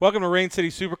Welcome to Rain City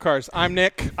Supercars. I'm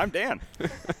Nick. I'm Dan.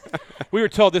 We were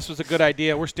told this was a good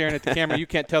idea. We're staring at the camera. You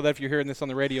can't tell that if you're hearing this on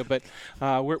the radio, but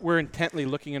we're intently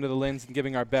looking into the lens and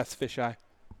giving our best fisheye.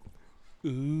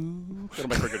 Ooh. That'll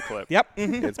make for a good clip. Yep.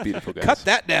 Mm-hmm. It's beautiful, guys. Cut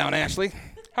that down, Ashley.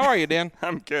 How are you, Dan?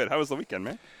 I'm good. How was the weekend,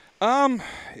 man?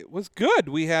 It was good.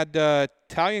 We had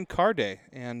Italian car day,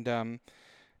 and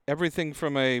everything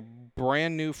from a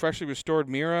brand new, freshly restored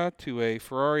Mira to a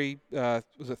Ferrari,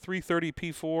 was a 330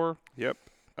 P4. Yep.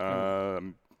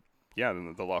 Yeah,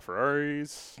 the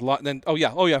LaFerraris.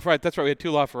 Right. That's right. We had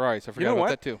two LaFerraris. I forgot about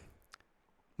that too.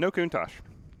 No Countach.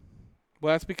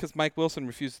 Well, that's because Mike Wilson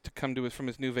refused to come to us from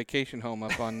his new vacation home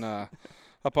up on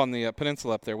the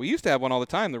peninsula up there. We used to have one all the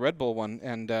time, the Red Bull one,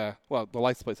 and the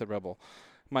license plate said Red Bull.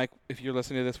 Mike, if you're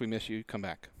listening to this, we miss you. Come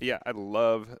back. Yeah, I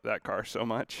love that car so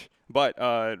much. But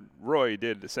Roy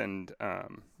did send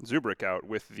Zubrick out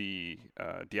with the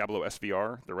Diablo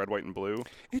SVR, the red, white, and blue.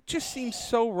 It just seems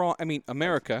so wrong. I mean,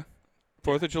 America,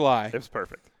 4th of July. It was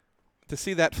perfect. To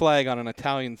see that flag on an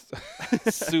Italian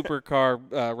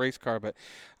supercar race car, but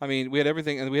I mean, we had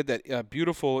everything, and we had that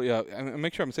beautiful.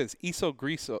 Make sure I'm saying this.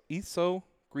 Grifo.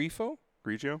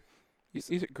 Grigio? Is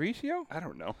it Grigio? I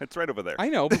don't know. It's right over there. I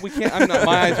know, but we can't.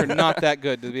 My eyes are not that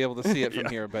good to be able to see it from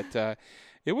here. But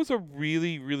it was a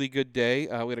really, really good day.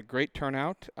 We had a great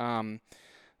turnout.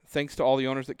 Thanks to all the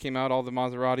owners that came out, all the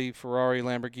Maserati, Ferrari,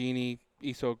 Lamborghini,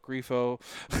 Grifo.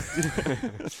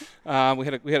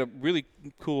 We had a really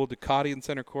cool Ducati in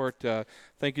center court.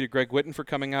 Thank you to Greg Whitten for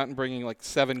coming out and bringing like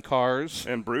 7 cars.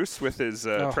 And Bruce with his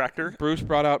tractor. Bruce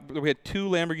brought out. We had 2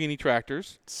 Lamborghini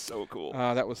tractors. So cool.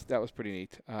 That was pretty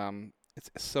neat. It's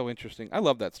so interesting. I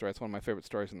love that story. It's one of my favorite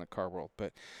stories in the car world.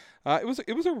 But it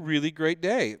was a really great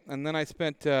day. And then I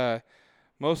spent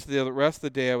most of the rest of the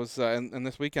day. I was and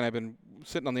this weekend I've been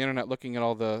sitting on the internet looking at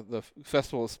all the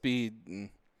Festival of Speed. And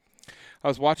I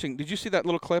was watching. Did you see that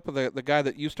little clip of the guy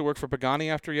that used to work for Pagani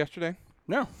after yesterday?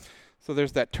 No. So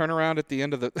there's that turnaround at the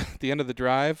end of the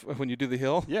drive when you do the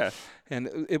hill. Yeah.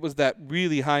 And it was that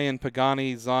really high-end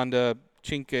Pagani Zonda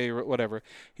Cinque or whatever,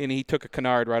 and he took a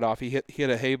canard right off. He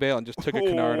hit a hay bale and just took a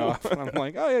canard off. And I'm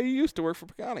like, oh yeah, you used to work for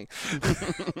Pagani.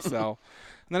 So,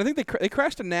 and then I think they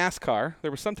crashed a NASCAR. There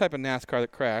was some type of NASCAR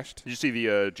that crashed. Did you see the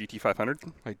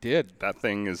GT500? I did. That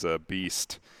thing is a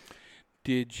beast.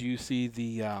 Did you see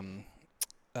the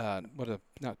the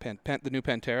new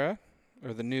Pantera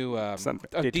or the new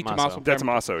Di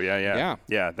Tommaso?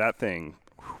 Yeah. That thing.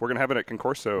 We're going to have it at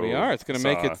Concorso. We are. It's going to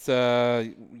make its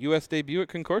U.S. debut at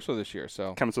Concorso this year.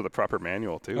 So comes with a proper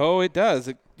manual, too. Oh, it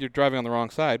does. You're driving on the wrong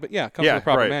side. But, yeah, it comes with a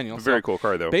proper manual. Very cool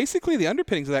car, though. Basically, the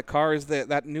underpinnings of that car is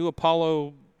that new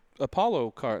Apollo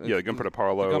car. Yeah, the Gumpert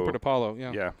Apollo.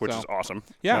 Yeah, which is awesome.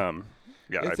 Yeah.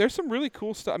 There's some really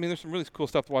cool stuff. I mean, there's some really cool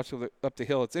stuff to watch up the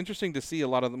hill. It's interesting to see a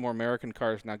lot of the more American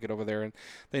cars now get over there, and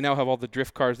they now have all the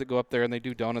drift cars that go up there, and they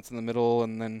do donuts in the middle,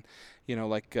 and then,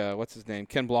 what's his name?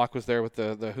 Ken Block was there with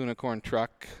the Unicorn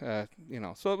truck,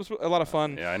 So it was a lot of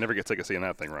fun. Yeah, I never get sick of seeing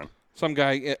that thing run. Some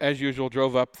guy, as usual,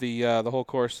 drove up the whole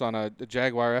course on a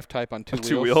Jaguar F-Type on 2 wheels.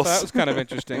 2 wheels. So that was kind of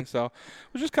interesting. So it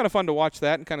was just kind of fun to watch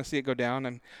that and kind of see it go down.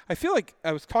 And I feel like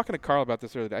I was talking to Carl about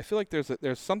this earlier today. I feel like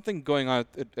there's something going on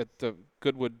at the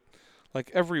Goodwood,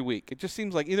 like every week. It just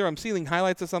seems like either I'm seeing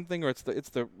highlights of something, or it's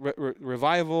the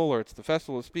revival, or it's the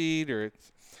Festival of Speed, or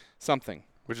it's something.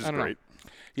 Which is great.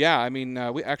 Yeah, I mean,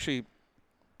 we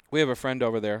have a friend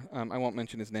over there. I won't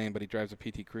mention his name, but he drives a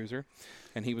PT Cruiser,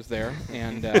 and he was there.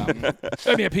 And I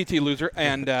mean, a PT Loser.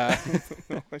 And I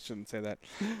shouldn't say that.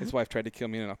 His wife tried to kill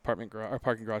me in an parking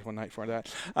garage one night for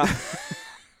that.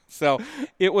 So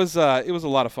it was a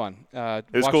lot of fun. It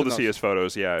was cool to see his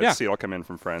photos. Yeah. See it all come in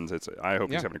from friends. I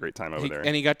hope he's having a great time over there.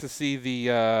 And he got to see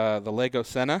the Lego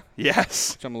Senna.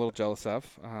 Yes. Which I'm a little jealous of.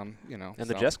 And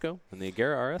the Jesco and the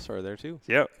Agera RS are there too.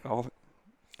 Yeah.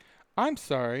 I'm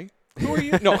sorry. Who are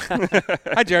you? No.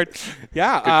 Hi, Jared.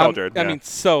 Yeah. Good call, Jared. I mean,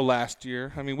 last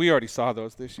year. I mean, we already saw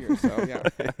those this year. So, yeah.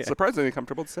 Surprisingly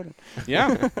comfortable to sit in.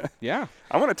 Yeah. Yeah.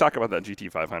 I want to talk about that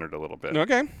GT500 a little bit.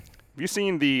 Okay. Have you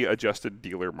seen the adjusted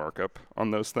dealer markup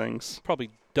on those things? Probably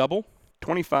double.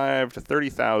 25 to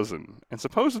 30,000. And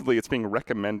supposedly it's being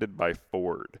recommended by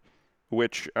Ford,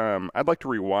 which I'd like to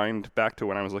rewind back to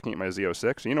when I was looking at my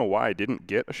Z06. You know why I didn't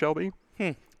get a Shelby?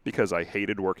 Because I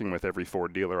hated working with every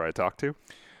Ford dealer I talked to.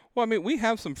 Well, I mean, we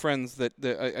have some friends that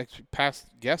past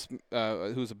guest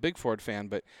who's a big Ford fan,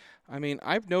 but I mean,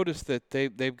 I've noticed that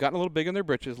they've gotten a little big in their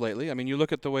britches lately. I mean, you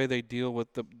look at the way they dealt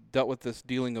with this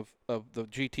dealing of the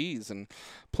GTs and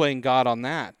playing God on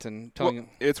that and telling them.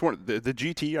 It's the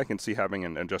GT I can see having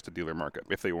an adjusted dealer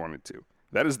markup if they wanted to.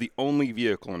 That is the only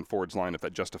vehicle in Ford's lineup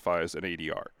that justifies an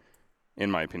ADR, in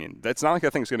my opinion. That's not like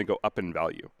that thing's going to go up in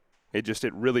value.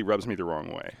 It really rubs me the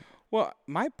wrong way. Well,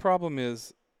 my problem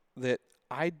is that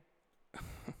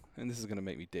and this is going to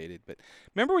make me dated, but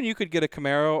remember when you could get a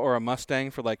Camaro or a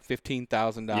Mustang for like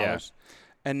 $15,000? Yeah.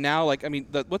 And now, like, I mean,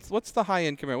 what's the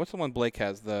high-end Camaro? What's the one Blake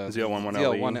has? The ZL11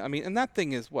 ZL1. I mean, and that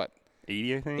thing is what?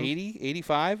 80, I think? 80,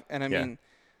 85? And I mean,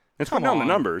 it's come putting down on.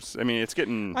 the numbers. I mean, it's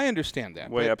getting I understand that.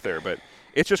 way up there. But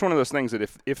it's just one of those things that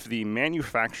if the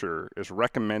manufacturer is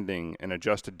recommending an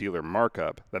adjusted dealer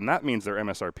markup, then that means their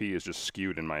MSRP is just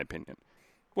skewed, in my opinion.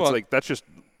 Well, it's like that's just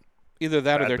either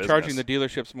that or they're business. charging the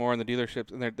dealerships more, and the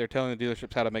dealerships and they're telling the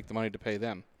dealerships how to make the money to pay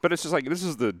them. But it's just like this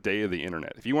is the day of the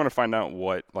internet. If you want to find out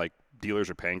what like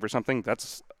dealers are paying for something,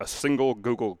 that's a single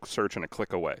Google search and a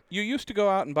click away. You used to go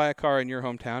out and buy a car in your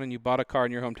hometown, and you bought a car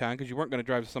in your hometown because you weren't going to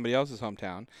drive to somebody else's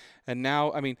hometown. And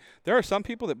now, I mean, there are some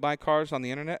people that buy cars on the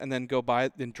internet and then go buy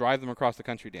it and drive them across the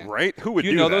country, Dan. Right? Who would do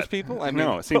do you know that? those people? I mean,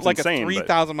 no, it seems put like insane, a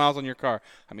 3,000 miles on your car.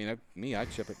 I mean,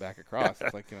 I'd ship it back across.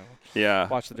 It's like, yeah.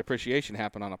 Watch the depreciation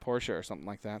happen on a Porsche or something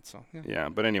like that. So yeah,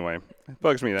 but anyway, it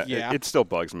bugs me that it still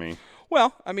bugs me.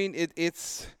 Well, I mean,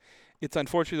 it's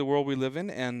unfortunately the world we live in,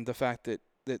 and the fact that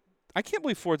I can't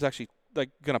believe Ford's actually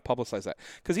like going to publicize that.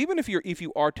 Because even if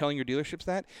you are telling your dealerships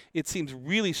that, it seems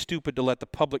really stupid to let the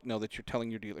public know that you're telling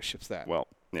your dealerships that. Well,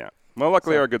 yeah. Well,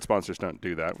 luckily our good sponsors don't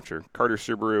do that, which are Carter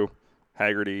Subaru,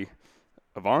 Haggerty,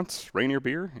 Avance, Rainier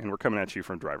Beer, and we're coming at you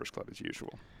from Drivers Club as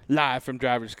usual. Live from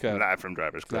Drivers Club. Live from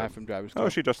Drivers Club. Oh,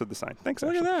 she adjusted the sign. Thanks,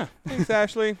 Look Ashley. at that. Thanks,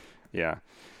 Ashley. Yeah.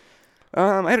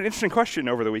 I had an interesting question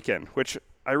over the weekend, which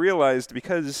I realized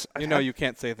because you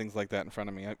can't say things like that in front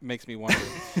of me. It makes me wonder.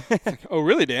 Like, oh,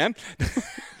 really, Dan?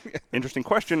 Interesting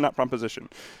question, not proposition.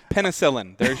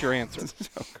 Penicillin. There's your answer. So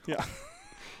cool. Yeah.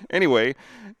 Anyway,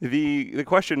 the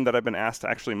question that I've been asked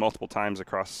actually multiple times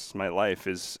across my life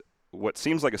is what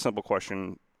seems like a simple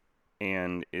question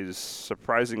and is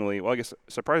surprisingly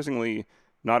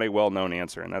not a well-known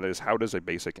answer, and that is, how does a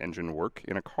basic engine work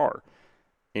in a car?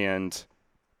 And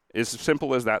as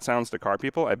simple as that sounds to car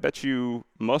people, I bet you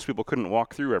most people couldn't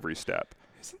walk through every step.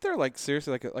 Isn't there like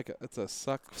seriously like a it's a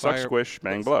suck, suck, fire, squish,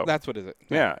 bang, blow? That's what is it?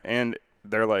 Yeah, and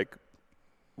they're like,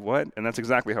 what? And that's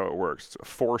exactly how it works. It's a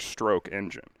 4-stroke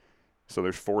engine. So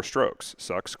there's 4 strokes: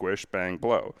 suck, squish, bang,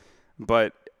 blow.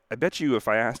 But I bet you if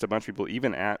I asked a bunch of people,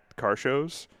 even at car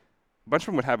shows, a bunch of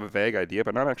them would have a vague idea,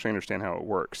 but not actually understand how it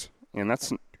works. And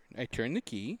that's I turn the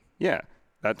key. Yeah,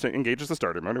 that engages the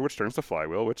starter motor, which turns the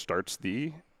flywheel, which starts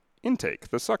the intake,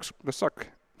 the suck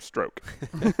stroke.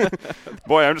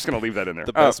 Boy, I'm just going to leave that in there.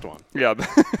 The best one. Yeah.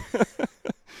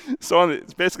 So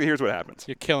basically, here's what happens.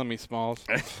 You're killing me, Smalls.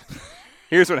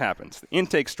 Here's what happens. The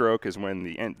intake stroke is when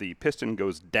the piston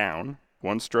goes down,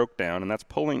 1 stroke down, and that's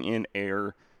pulling in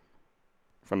air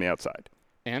from the outside.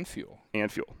 And fuel.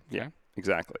 Yeah,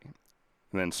 exactly.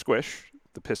 And then squish,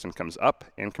 the piston comes up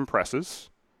and compresses.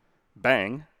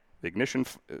 Bang,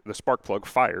 the spark plug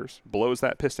fires, blows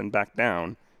that piston back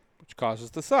down. Which causes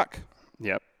the suck.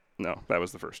 Yep. No, that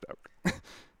was the first stroke.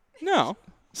 No.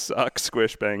 Suck,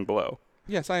 squish, bang, blow.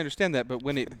 Yes, I understand that, but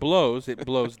when it blows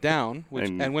down,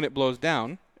 and when it blows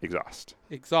down, exhaust.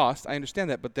 I understand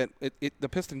that, but then the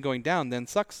piston going down then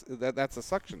sucks. That's a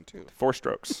suction too. 4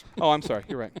 strokes. Oh, I'm sorry.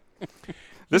 You're right.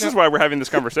 This is why we're having this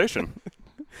conversation.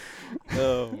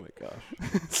 Oh my gosh.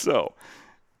 So,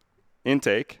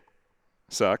 intake,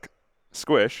 suck,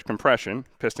 squish, compression,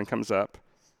 piston comes up,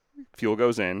 fuel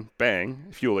goes in, bang,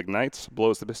 fuel ignites,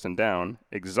 blows the piston down,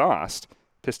 exhaust,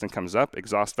 piston comes up,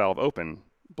 exhaust valve open,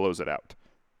 blows it out.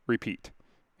 Repeat.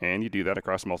 And you do that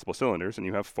across multiple cylinders, and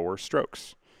you have 4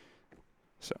 strokes.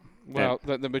 So, well,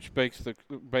 which begs the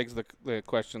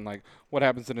question, like, what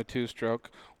happens in a 2-stroke?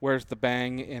 Where's the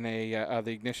bang in the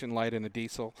ignition light in a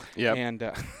diesel? Yeah. And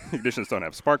ignitions don't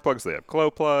have spark plugs; they have glow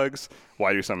plugs.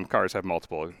 Why do some cars have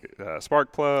multiple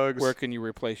spark plugs? Where can you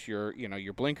replace your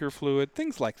blinker fluid?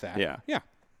 Things like that. Yeah. Yeah.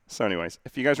 So anyways,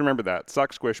 if you guys remember that,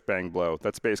 suck, squish, bang, blow,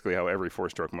 that's basically how every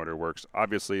 4-stroke motor works.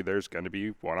 Obviously, there's going to be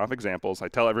one-off examples. I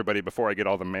tell everybody before I get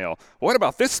all the mail, what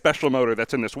about this special motor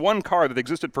that's in this one car that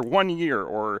existed for 1 year?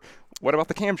 Or what about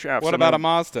the camshafts? What about a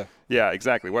Mazda? Yeah,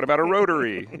 exactly. What about a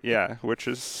rotary? Yeah, which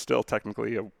is still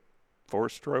technically a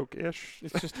 4-stroke-ish.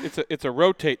 It's a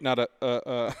rotate, not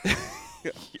a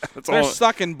yeah, there's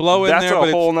suck and blow in there, but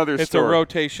it's a whole nother story. It's a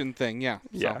rotation thing, yeah.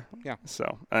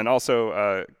 So, and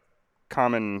also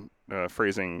common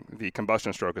phrasing, the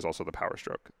combustion stroke is also the power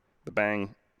stroke. The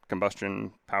bang,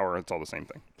 combustion, power, it's all the same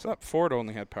thing. So Ford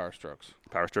only had power strokes.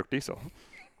 Power stroke diesel.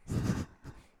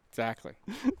 Exactly.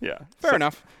 Yeah. Fair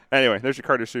enough. Anyway, there's your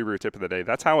Carter Subaru tip of the day.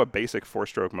 That's how a basic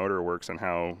 4-stroke motor works, and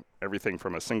how everything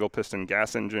from a single piston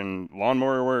gas engine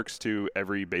lawnmower works to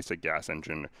every basic gas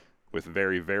engine, with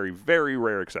very, very, very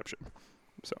rare exception.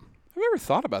 So I've never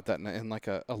thought about that in like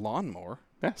a lawnmower.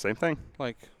 Yeah, same thing.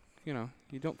 Like, you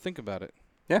don't think about it.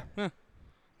 Yeah.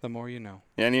 The more you know.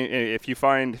 And if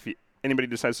anybody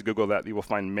decides to Google that, you will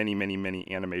find many, many, many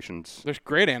animations There's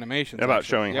great animations about actually.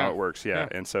 showing how it works. Yeah.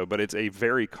 And so, but it's a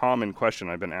very common question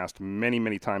I've been asked many,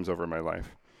 many times over my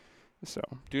life. So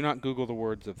do not Google the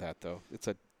words of that though. It's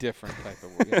a different type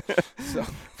of word. Yeah. So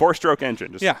 4-stroke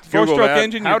engine. Just Google 4-stroke that.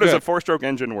 engine. How does a 4-stroke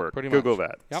engine work? Pretty Google much.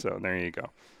 that. Yep. So there you go.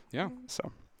 Yeah.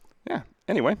 So, yeah.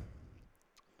 Anyway,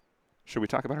 should we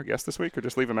talk about our guest this week or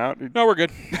just leave him out? No, we're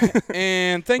good.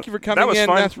 And thank you for coming That was in.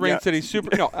 fun. That's Rain Yeah. City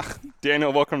Super. No.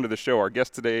 Daniel, welcome to the show. Our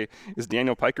guest today is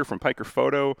Daniel Piker from Piker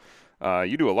Photo.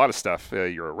 You do a lot of stuff.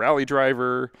 You're a rally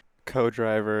driver.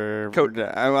 Co-driver.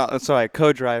 I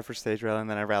co-drive for stage rally, and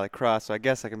then I rally cross, so I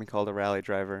guess I can be called a rally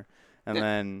driver. And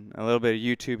then a little bit of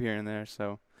YouTube here and there.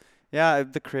 So, yeah,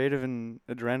 the creative and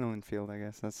adrenaline field, I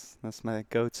guess. That's my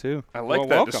go-to. I like that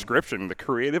welcome. description, the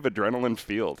creative adrenaline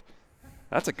field.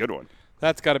 That's a good one.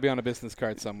 That's got to be on a business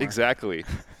card somewhere. Exactly.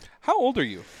 How old are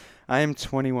you? I am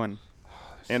 21.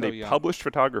 And So a young. published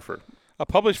photographer. A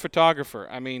published photographer.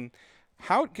 I mean,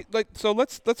 so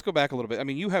let's go back a little bit. I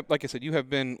mean, you have, like I said, you have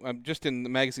been just in the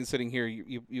magazine sitting here.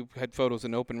 You've had photos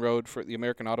in Open Road for the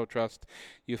American Auto Trust.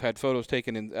 You've had photos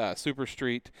taken in Super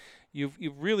Street. You've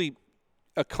really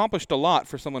accomplished a lot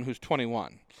for someone who's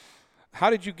 21. How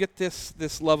did you get this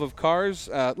love of cars?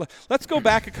 Let's go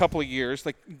back a couple of years.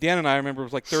 Like Dan and I remember it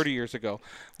was like 30 years ago.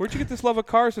 Where'd you get this love of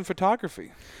cars and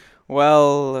photography?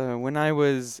 Well, when I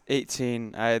was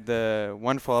 18, I had the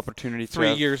wonderful opportunity to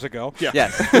 3 years ago. Yeah.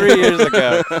 Yes, 3 years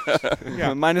ago.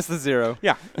 Yeah. Minus the 0.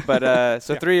 Yeah. But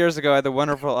so Yeah. 3 years ago, I had the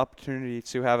wonderful opportunity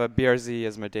to have a BRZ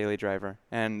as my daily driver.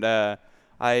 And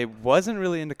I wasn't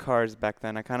really into cars back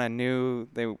then. I kind of knew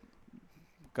they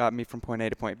got me from point A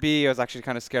to point B. I was actually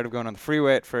kind of scared of going on the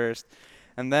freeway at first.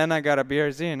 And then I got a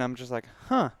BRZ, and I'm just like,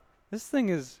 this thing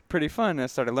is pretty fun. And I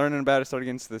started learning about it, started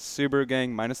getting into the Subaru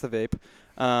gang, minus the vape.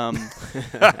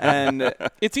 And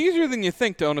It's easier than you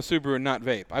think to own a Subaru and not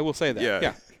vape. I will say that.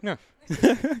 Yeah. Yeah.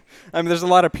 I mean, there's a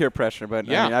lot of peer pressure, but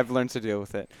Yeah. I mean, I've learned to deal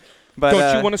with it. But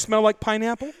Don't you want to smell like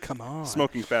pineapple? Come on.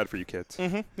 Smoking's bad for you kids.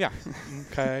 Mm-hmm. Yeah.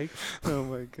 Okay. Oh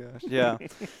my gosh. Yeah.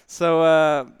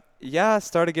 So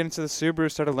started getting into the Subaru,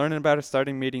 started learning about it,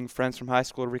 started meeting friends from high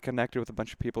school, reconnected with a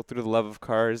bunch of people through the love of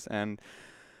cars, and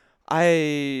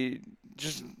I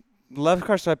just love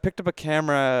cars. So I picked up a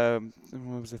camera,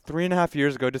 what was it, 3.5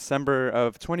 years ago, December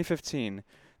of 2015.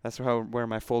 That's where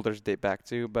my folders date back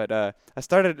to. But I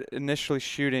started initially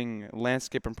shooting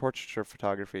landscape and portraiture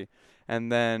photography,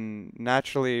 and then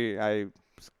naturally I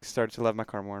started to love my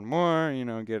car more and more,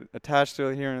 get attached to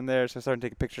it here and there, so I started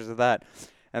taking pictures of that.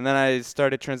 And then I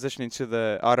started transitioning to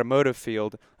the automotive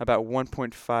field about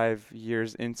 1.5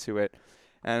 years into it.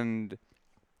 And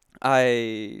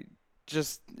the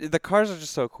cars are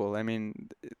just so cool. I mean,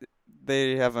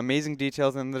 they have amazing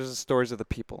details, and there's the stories of the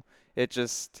people. The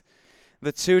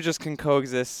two just can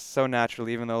coexist so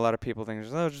naturally, even though a lot of people think,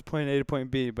 just point A to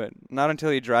point B, but not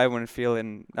until you drive one and feel it.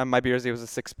 And my BRZ was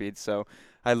a 6-speed, so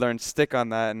I learned stick on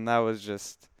that, and that was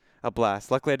just a blast.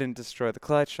 Luckily, I didn't destroy the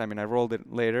clutch. I mean, I rolled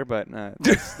it later, but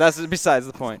that's besides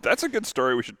the point. That's a good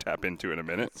story we should tap into in a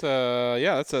minute.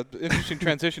 That's an interesting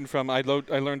transition from I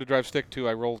learned to drive stick to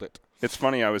I rolled it. It's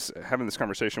funny, I was having this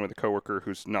conversation with a coworker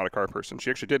who's not a car person. She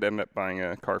actually did end up buying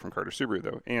a car from Carter Subaru,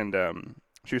 though. And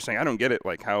she was saying, I don't get it,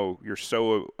 like how you're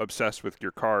so obsessed with your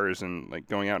cars and like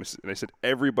going out. And I said,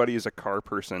 everybody is a car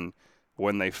person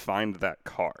when they find that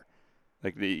car.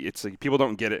 Like it's like people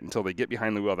don't get it until they get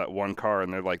behind the wheel of that one car,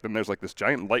 and they're like, then there's like this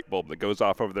giant light bulb that goes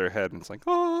off over their head, and it's like,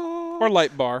 oh, Or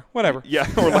light bar, whatever. yeah,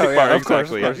 or light bar, of course,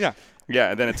 exactly. of course. Yeah. Yeah,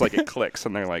 and then it's like it clicks,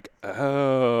 and they're like,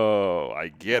 oh, I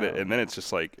get it, and then it's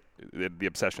just like the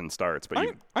obsession starts. But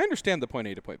I understand the point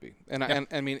A to point B, and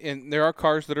I mean, and there are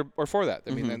cars that are for that. I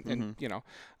mean, and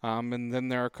then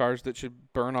there are cars that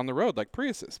should burn on the road like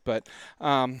Priuses, but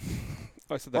I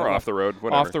said that or wrong. off the road,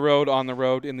 whatever. Off the road, on the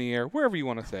road, in the air, wherever you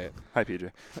want to say it. Hi,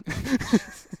 PJ.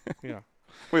 Yeah.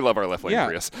 We love our left lane Yeah.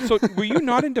 Prius. So were you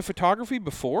not into photography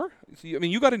before? I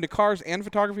mean, you got into cars and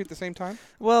photography at the same time?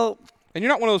 Well, And you're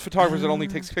not one of those photographers that only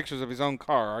takes pictures of his own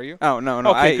car, are you? oh, no.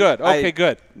 Okay, good. Okay,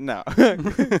 good. No.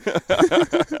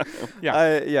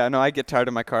 Yeah. No, I get tired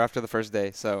of my car after the first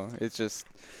day, so it's just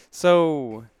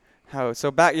so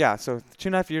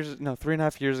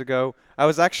 3.5 years ago, I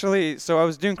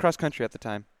was doing cross country at the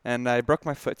time, and I broke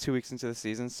my foot 2 weeks into the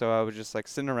season, so I was just like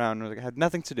sitting around and I had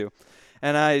nothing to do.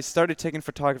 And I started taking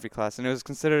photography class, and it was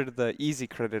considered the easy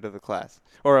credit of the class,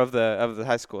 or of the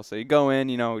high school. So you go in,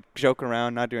 joke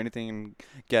around, not do anything, and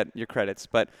get your credits.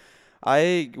 But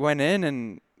I went in,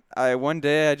 and one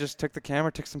day I just took the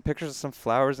camera, took some pictures of some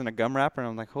flowers in a gum wrapper, and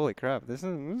I'm like, holy crap, this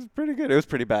is pretty good. It was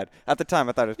pretty bad. At the time,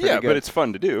 I thought it was pretty good. Yeah, but it's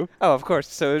fun to do. Oh, of course.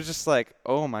 So it was just like,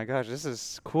 oh my gosh, this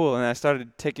is cool. And I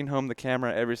started taking home the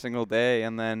camera every single day,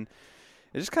 and then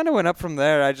it just kind of went up from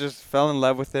there. I just fell in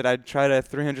love with it. I tried a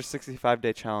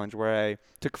 365-day challenge where I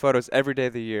took photos every day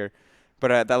of the year,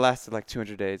 but that lasted like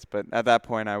 200 days. But at that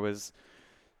point,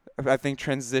 I think,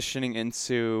 transitioning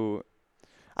into,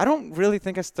 I don't really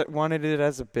think I wanted it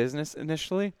as a business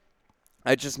initially.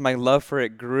 My love for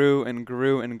it grew and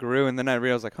grew and grew, and then I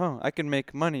realized, like, I can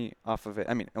make money off of it.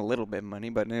 I mean, a little bit of money,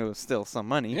 but it was still some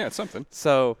money. Yeah, it's something.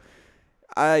 So,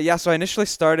 so I initially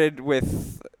started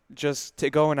with just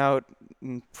going out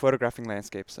and photographing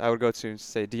landscapes. I would go to,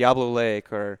 say, Diablo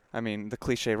Lake, or, the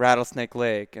cliche Rattlesnake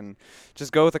Lake, and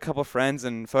just go with a couple friends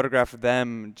and photograph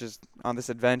them just on this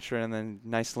adventure, and then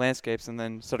nice landscapes, and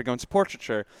then started going to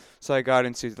portraiture. So I got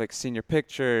into, like, senior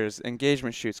pictures,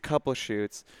 engagement shoots, couple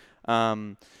shoots.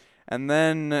 And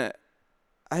then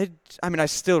I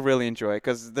still really enjoy it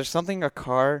because there's something a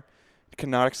car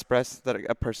cannot express that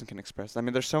a person can express.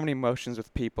 There's so many emotions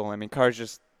with people. Cars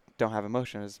just don't have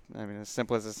emotion. As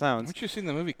simple as it sounds. Haven't you seen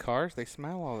the movie Cars? They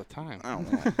smile all the time. I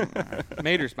don't know.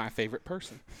 Mater's my favorite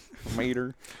person.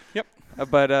 Mater. Yep.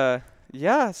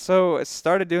 So I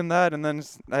started doing that, and then,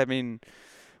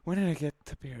 when did I get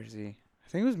to BRZ? I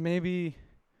think it was maybe...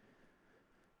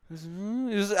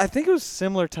 I think it was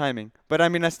similar timing, but I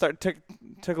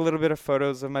took a little bit of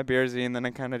photos of my BRZ, and then I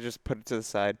kind of just put it to the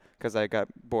side because I got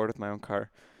bored with my own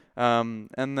car.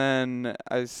 And then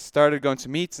I started going to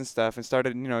meets and stuff, and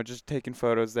started just taking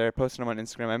photos there, posting them on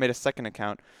Instagram. I made a second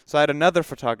account, so I had another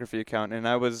photography account, and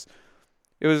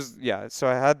so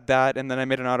I had that, and then I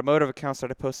made an automotive account,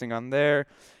 started posting on there,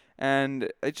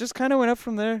 and it just kind of went up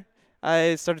from there.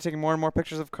 I started taking more and more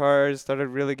pictures of cars, started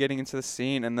really getting into the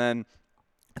scene, and then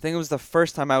I think it was the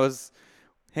first time I was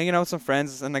hanging out with some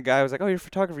friends, and the guy was like, "Oh, you're a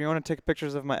photographer. You want to take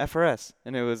pictures of my FRS?"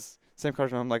 And it was same car.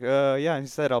 I'm like, yeah." And he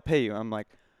said, "I'll pay you." I'm like,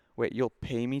 "Wait, you'll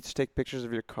pay me to take pictures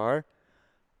of your car?"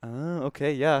 Oh,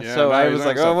 okay, yeah. So I was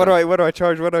like, "Oh, what do I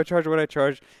charge? What do I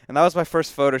charge?" And that was my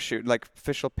first photo shoot, like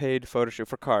official paid photo shoot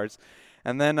for cars.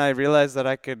 And then I realized that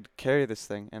I could carry this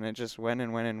thing, and it just went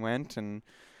and went and went, and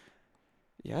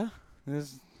yeah.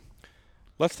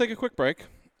 Let's take a quick break.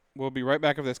 We'll be right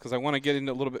back of this because I want to get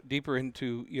into a little bit deeper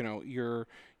into your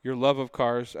love of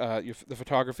cars, the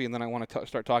photography, and then I want to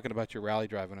start talking about your rally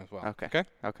driving as well. Okay.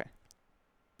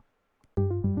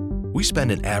 We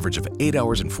spend an average of 8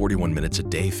 hours and 41 minutes a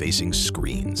day facing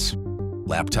screens.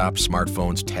 Laptops,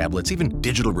 smartphones, tablets, even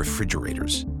digital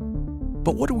refrigerators.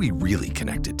 But what are we really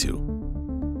connected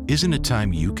to? Isn't it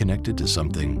time you connected to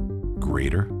something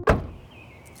greater?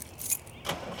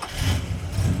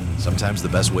 Sometimes the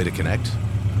best way to connect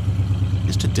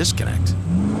is to disconnect.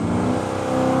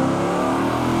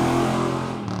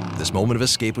 This moment of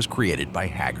escape was created by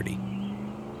Hagerty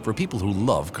for people who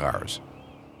love cars.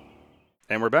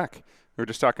 And we're back. We were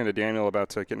just talking to Daniel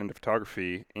about getting into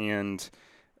photography, and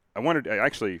I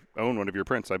actually own one of your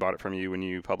prints. I bought it from you when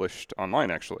you published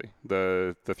online, actually.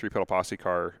 The three-pedal posse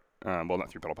car. Well, not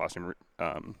three-pedal posse.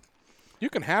 You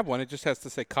can have one. It just has to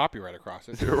say copyright across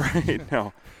it. Right.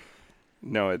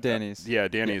 No, Danny's.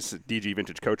 Danny's DG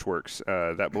Vintage Coachworks,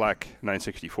 that black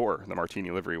 964, the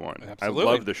Martini livery one. Absolutely. I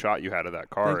love the shot you had of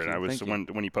that car, Thank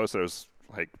you. When you posted, I was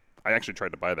like, I actually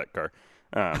tried to buy that car.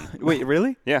 Wait,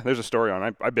 really? Yeah, there's a story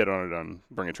on. I bid on it on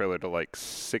Bring a Trailer to like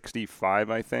 65,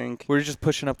 I think. Were you just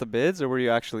pushing up the bids, or were you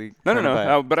actually?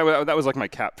 No. That was like my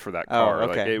cap for that car.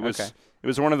 Oh, okay. It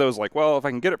was one of those like, well, if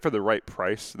I can get it for the right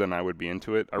price, then I would be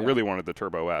into it. I really wanted the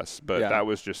Turbo S, but that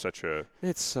was just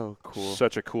It's so cool.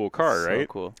 Such a cool car, right? So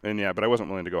cool. And but I wasn't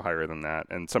willing to go higher than that.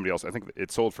 And somebody else, I think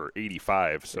it sold for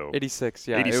 85. So 86,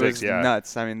 yeah. 86, it was yeah.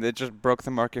 nuts. It just broke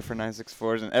the market for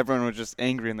 964s, and everyone was just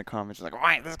angry in the comments, like,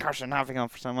 "Why this car should not be going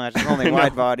for so much? It's only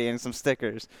wide body and some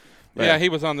stickers." But yeah, he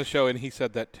was on the show, and he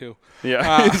said that too.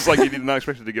 Yeah, it's like he did not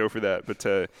expect it to go for that. But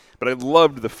I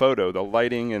loved the photo, the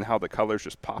lighting, and how the colors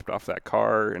just popped off that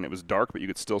car. And it was dark, but you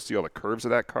could still see all the curves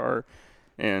of that car.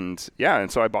 And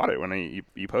so I bought it when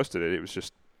you posted it. It was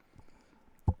just...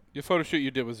 Your photo shoot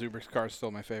you did with Zubrick's car is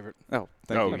still my favorite. Oh,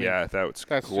 thank you. Yeah, that's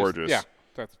gorgeous.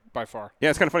 That's by far.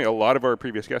 Yeah, it's kind of funny. A lot of our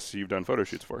previous guests you've done photo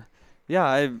shoots for. Yeah,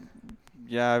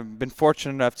 I've been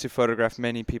fortunate enough to photograph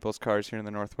many people's cars here in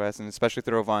the Northwest, and especially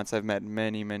through Avance, I've met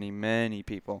many, many, many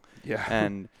people. Yeah.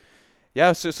 And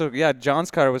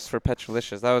John's car was for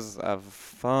Petrolicious. That was a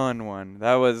fun one.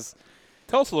 Tell us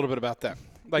a little bit about that.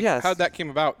 How'd that came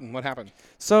about and what happened?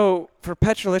 So for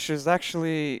Petrolicious,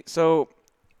 actually,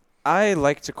 I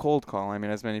like to cold call. I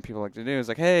mean, as many people like to do. It's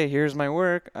like, hey, here's my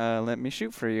work. Let me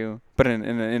shoot for you, but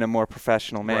in a more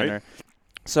professional manner. Right.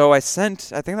 So I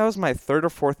sent, I think that was my third or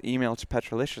fourth email to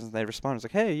Petrolicious, and they responded. It's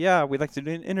like, hey, yeah, we'd like to do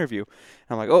an interview.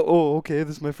 And I'm like, okay,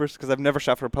 this is my first, because I've never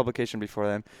shot for a publication before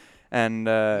then. And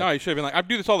No, you should have been like, I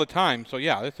do this all the time, so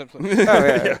yeah. That's absolutely.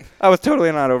 yeah. I was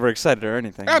totally not overexcited or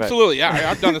anything. Absolutely,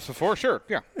 yeah. I've done this before, sure.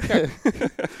 Yeah. Okay.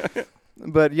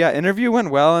 But yeah, interview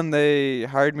went well, and they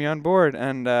hired me on board.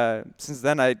 And since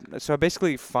then, I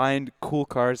basically find cool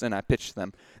cars and I pitch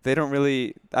them. I haven't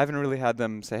really had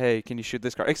them say, hey, can you shoot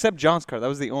this car? Except John's car. That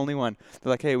was the only one.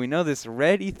 They're like, hey, we know this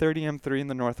red E30 M3 in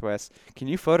the Northwest. Can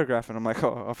you photograph it? I'm like,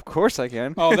 oh, of course I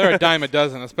can. Oh, they're a dime a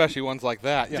dozen, especially ones like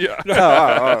that. Yeah.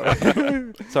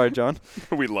 Oh. Sorry, John.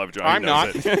 We love John. I'm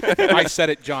not. I said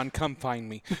it, John. Come find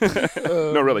me.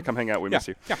 No, really, come hang out. We miss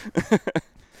you. Yeah.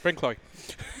 Bring Chloe.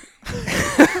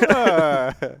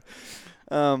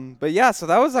 But yeah, so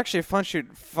that was actually a fun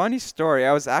shoot. Funny story.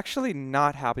 I was actually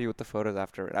not happy with the photos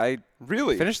after it. I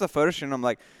Really? finished the photo shoot and I'm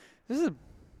like, this is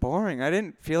boring. I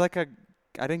didn't feel like I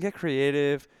didn't get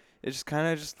creative. It's just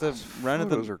kind of just the run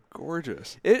of the. Those are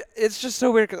gorgeous. It's just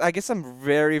so weird 'cause I guess I'm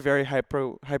very, very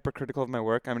hypercritical of my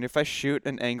work. I mean, if I shoot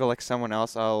an angle like someone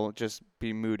else, I'll just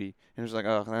be moody. And it's like,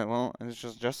 oh, well, it's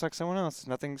just like someone else.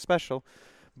 Nothing special.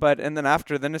 And then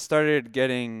it started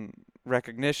getting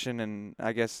recognition, and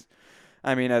I guess,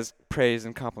 I mean, as praise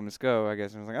and compliments go, I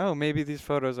guess I was like, oh, maybe these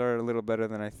photos are a little better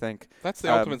than I think. That's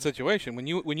the ultimate situation. When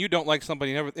you don't like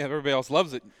somebody and everybody else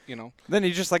loves it, Then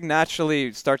you just like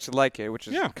naturally start to like it, which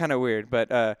is kind of weird.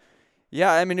 But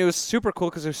yeah, I mean, it was super cool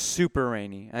because it was super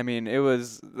rainy. I mean, it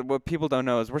was, what people don't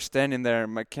know is we're standing there,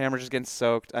 my camera's just getting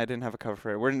soaked. I didn't have a cover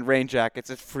for it. We're in rain jackets.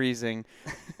 It's freezing.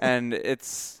 And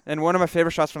one of my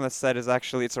favorite shots from that set is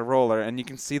actually, it's a roller, and you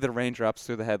can see the raindrops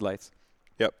through the headlights.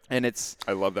 Yep. And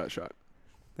I love that shot.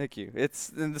 Thank you.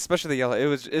 And especially the yellow.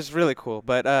 It's really cool.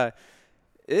 But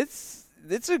it's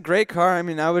a great car. I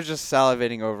mean, I was just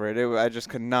salivating over it. I just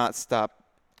could not stop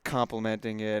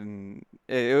complimenting it,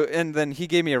 and then he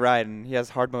gave me a ride, and he has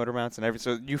hard motor mounts and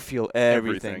everything, so you feel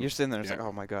everything. You're sitting there, and it's like,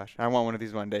 oh my gosh, I want one of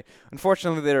these one day.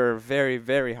 Unfortunately, they're very,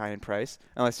 very high in price,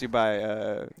 unless you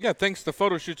buy thanks to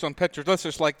photo shoots on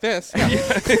Petrolicious like this.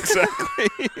 Yeah, exactly.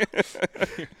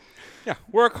 Yeah,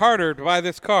 work harder to buy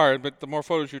this car, but the more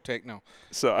photos you take, no.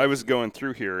 So I was going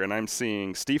through here, and I'm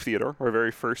seeing Steve Theodore, our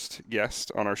very first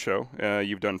guest on our show.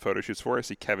 You've done photo shoots for. I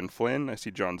see Kevin Flynn. I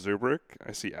see John Zubrick.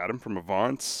 I see Adam from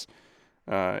Avance.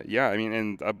 Yeah, I mean,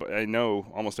 and I know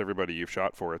almost everybody you've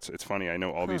shot for. It's funny. I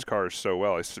know all these cars so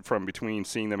well. From between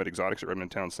seeing them at Exotics at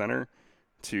Redmond Town Center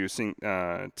to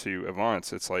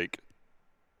Avance, it's like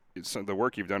the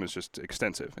work you've done is just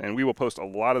extensive. And we will post a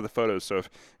lot of the photos. So if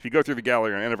you go through the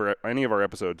gallery on any of our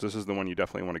episodes, this is the one you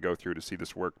definitely want to go through to see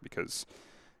this work because,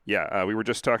 we were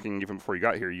just talking even before you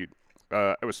got here.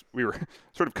 We were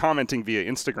sort of commenting via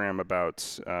Instagram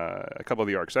about a couple of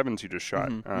the RX-7s you just shot.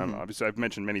 Obviously, I've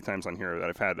mentioned many times on here that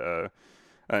I've had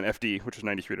an FD, which is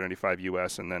 93 to 95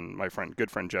 US, and then my good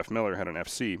friend Jeff Miller had an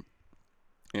FC.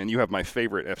 And you have my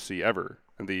favorite FC ever,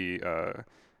 the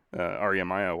Aria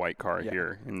Maya white car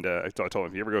here. And I told him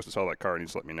if he ever goes to sell that car, he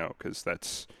needs to let me know because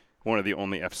that's one of the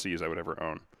only FCs I would ever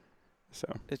own. So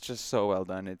it's just so well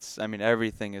done.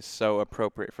 Everything is so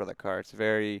appropriate for the car. It's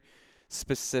very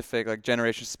specific, like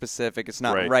generation specific. It's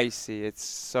not ricey. It's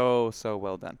so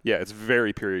well done. Yeah, it's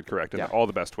very period correct in all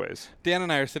the best ways. Dan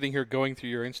and I are sitting here going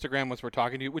through your Instagram as we're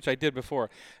talking to you, which I did before,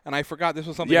 and I forgot this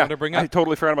was something I wanted to bring up. I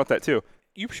totally forgot about that too.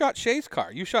 You shot Shay's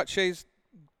car. You shot Shay's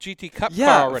GT Cup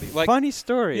car already. Yeah, funny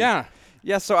story. Yeah.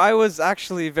 Yeah, so I was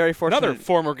actually very fortunate. Another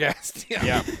former guest.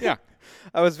 Yeah.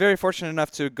 I was very fortunate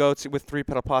enough to go with Three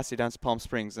Pedal Posse down to Palm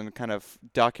Springs and kind of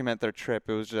document their trip.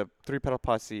 It was a Three Pedal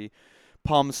Posse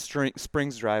Palm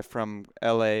Springs drive from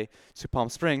LA to Palm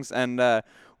Springs. And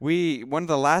one of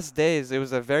the last days, it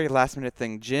was a very last minute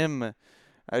thing. Oh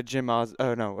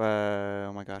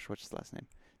my gosh, what's his last name?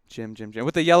 Jim.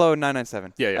 With the yellow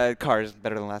 997. Yeah. Cars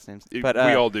better than last names. But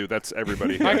we all do. That's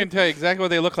everybody. I can tell you exactly what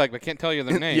they look like, but can't tell you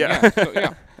their name.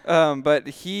 Yeah. But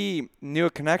he knew a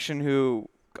connection who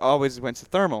always went to the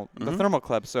Thermal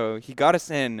Club. So he got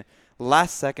us in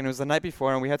last second. It was the night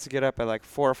before, and we had to get up at like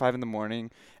 4 or 5 in the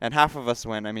morning. And half of us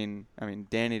went. I mean,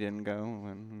 Danny didn't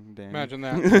go. Danny. Imagine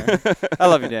that. I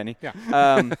love you, Danny.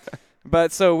 Yeah.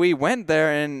 But so we went there,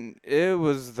 and it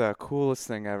was the coolest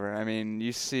thing ever. I mean,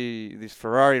 you see these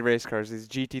Ferrari race cars, these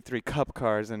GT3 Cup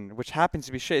cars, and which happens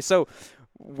to be Shay. So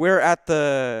we're at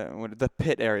the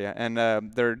pit area, and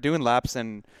they're doing laps,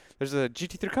 and there's a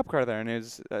GT3 Cup car there, and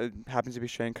it happens to be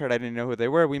Shay and Kurt. I didn't know who they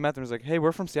were. We met them. It was like, hey,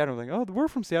 we're from Seattle. I was like, oh, we're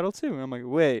from Seattle too. And I'm like,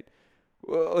 wait,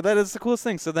 whoa, that is the coolest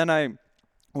thing. So then I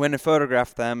went and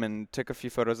photographed them and took a few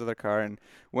photos of their car and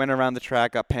went around the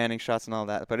track, got panning shots and all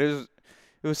that. But it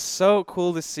was so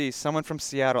cool to see someone from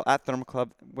Seattle at Thermal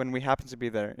Club when we happened to be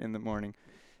there in the morning.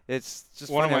 It's just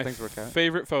One of funny my how things work out.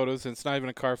 favorite photos, and it's not even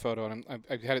a car photo, and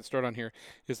I've had it stored on here,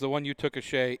 is the one you took of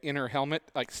Shay in her helmet,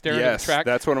 like staring at the track.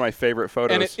 That's one of my favorite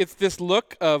photos. And it's this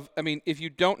look of, I mean, if you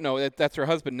don't know, that's her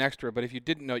husband next to her, but if you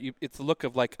didn't know, it's the look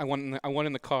of like, I want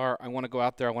in the car, I want to go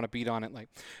out there, I want to beat on it. Like,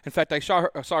 in fact, I saw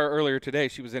her earlier today.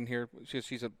 She was in here.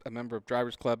 She's a member of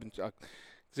Drivers Club and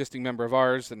existing member of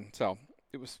ours, and so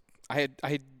it was. I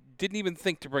didn't even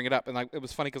think to bring it up, and it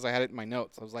was funny because I had it in my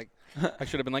notes. I was like, I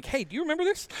should have been like, hey, do you remember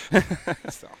this?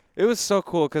 So. It was so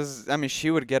cool because, I mean,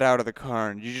 she would get out of the car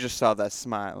and you just saw that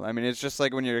smile. I mean, it's just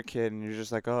like when you're a kid and you're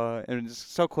just like, oh, and it's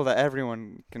so cool that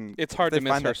everyone can. It's hard to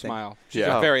miss her smile. She's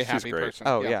Yeah. a very She's happy great. person.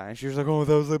 Oh, yeah. And she was like, oh,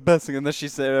 that was the best thing. And then she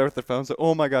said there with her phone, so,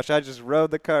 oh, my gosh, I just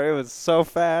rode the car. It was so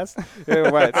fast. It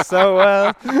went so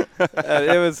well.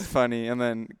 It was funny. And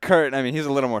then Kurt, I mean, he's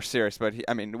a little more serious, but,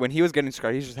 when he was getting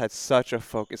started, he just had such a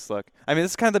focused look. I mean,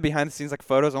 this is kind of the behind the scenes. Like,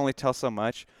 photos only tell so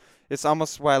much. It's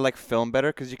almost why I like film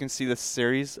better because you can see the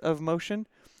series of motion.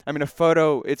 I mean, a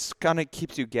photo, it's kind of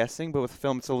keeps you guessing, but with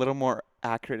film, it's a little more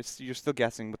accurate. You're still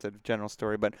guessing with the general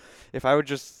story. But if I would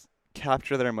just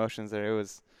capture their emotions there,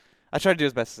 I try to do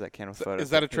as best as I can with photos. Is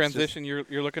that a transition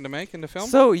you're looking to make into film?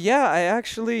 So, yeah, I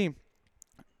actually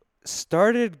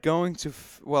started going to,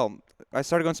 I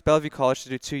started going to Bellevue College to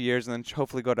do 2 years and then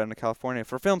hopefully go down to California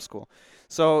for film school.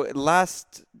 So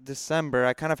last December,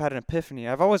 I kind of had an epiphany.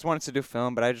 I've always wanted to do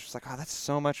film, but I just was like, oh, that's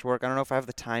so much work. I don't know if I have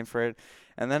the time for it.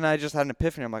 And then I just had an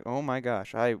epiphany. I'm like, oh, my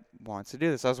gosh, I want to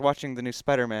do this. I was watching the new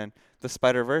Spider-Man, the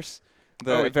Spider-Verse,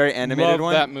 the very animated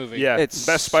one. Love that movie. Yeah, It's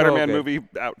best so Spider-Man good. movie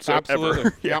out Absolutely.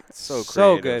 ever. Yeah, Yep. so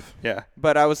So creative. good. Yeah.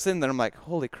 But I was sitting there, I'm like,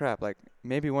 holy crap, like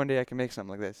maybe one day I can make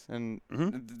something like this. And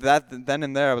then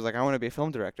and there, I was like, I want to be a film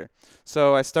director.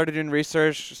 So I started doing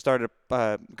research,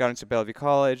 got into Bellevue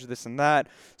College, this and that,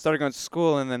 started going to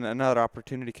school, and then another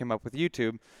opportunity came up with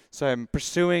YouTube. So I'm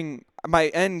pursuing, my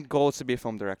end goal is to be a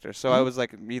film director. So I was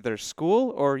like either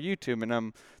school or YouTube, and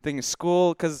I'm thinking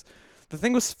school because the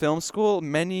thing with film school,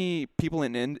 many people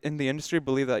in the industry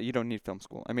believe that you don't need film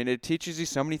school. I mean, it teaches you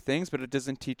so many things, but it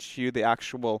doesn't teach you the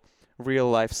actual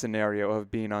real-life scenario of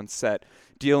being on set,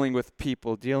 dealing with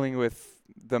people, dealing with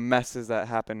the messes that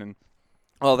happen and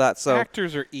all that. So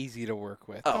actors are easy to work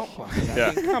with. Oh,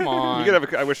 yeah. I mean, come on. You could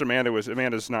have. I wish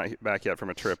Amanda's not back yet from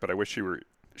a trip, but I wish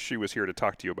she was here to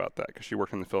talk to you about that because she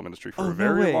worked in the film industry for a no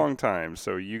very way. long time.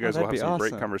 So you guys will that'd have be some great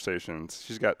awesome. conversations.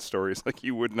 She's got stories like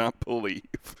you would not believe.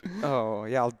 oh,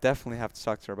 yeah, I'll definitely have to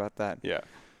talk to her about that. Yeah.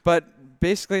 But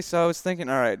basically, so I was thinking,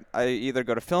 all right, I either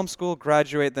go to film school,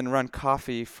 graduate, then run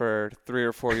coffee for 3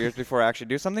 or 4 years before I actually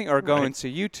do something, or go into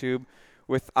YouTube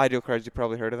with Ideal Cars, you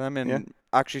probably heard of them, and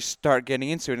actually start getting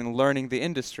into it and learning the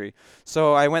industry.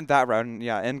 So I went that route, and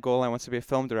end goal, I want to be a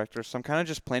film director. So I'm kind of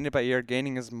just playing it by ear,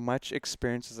 gaining as much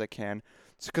experience as I can.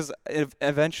 Because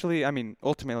eventually,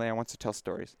 ultimately, I want to tell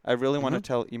stories. I really want to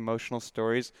tell emotional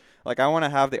stories. Like, I want to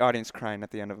have the audience crying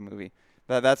at the end of a movie.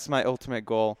 That's my ultimate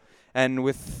goal. And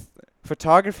with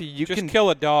photography, you Just can kill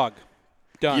a dog.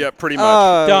 Done. Yeah, pretty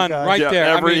much. Done. God. Right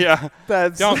there.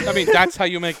 That's how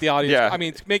you make the audience. Yeah. I mean,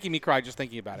 it's making me cry just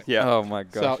thinking about it. Yeah. Oh my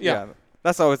gosh. So, yeah.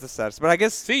 That's always the saddest. But I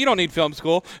guess See, you don't need film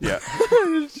school. Yeah.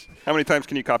 How many times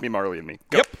can you copy Marley and me?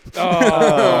 Go. Yep.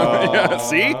 Oh. Yeah,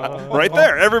 see? Right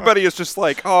there. Everybody is just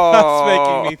like, That's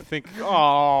oh. making me think.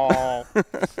 Oh.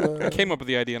 I came up with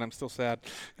the idea, and I'm still sad.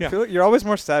 I Yeah. feel like you're always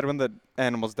more sad when the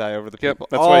animals die over the Yep. people.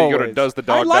 That's why you go to Always.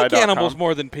 doesthedogdie.com. I like animals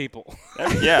more than people.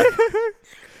 Yeah.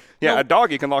 Yeah, No. a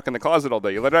dog you can lock in the closet all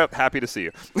day. You let it out, happy to see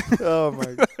you. Oh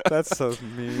my, that's so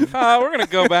mean. We're going to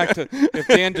go back to if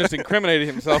Dan just incriminated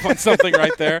himself on something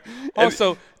right there.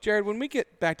 Also, Jared, when we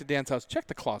get back to Dan's house, check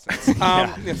the closets.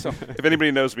 So If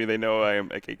anybody knows me, they know I am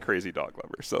like a crazy dog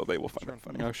lover, so they will find it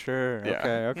funny. Oh sure.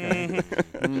 Yeah. Okay.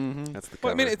 That's the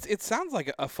Well, cover. it sounds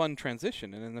like a fun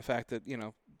transition, and in the fact that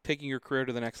taking your career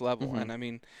to the next level,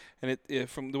 and it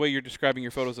from the way you're describing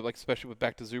your photos of especially with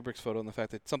back to Zubrick's photo and the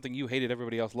fact that something you hated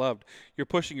everybody else loved, you're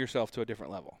pushing yourself to a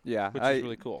different level. Yeah. which is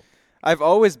really cool. I've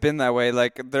always been that way.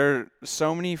 Like, there are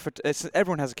so many.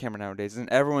 Everyone has a camera nowadays, and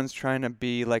everyone's trying to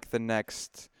be like the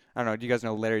next. I don't know. Do you guys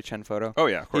know Larry Chen Photo? Oh,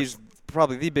 yeah, of course. He's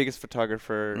probably the biggest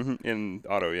photographer. In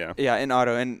auto, yeah. Yeah, in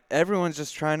auto, and everyone's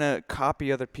just trying to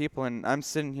copy other people, and I'm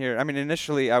sitting here.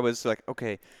 Initially I was like,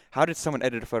 okay, how did someone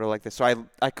edit a photo like this? So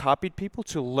I copied people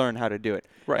to learn how to do it.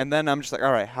 Right. And then I'm just like,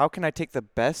 all right, how can I take the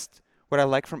best, what I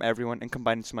like from everyone, and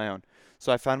combine it to my own?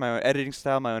 So I found my own editing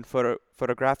style, my own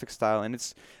photographic style,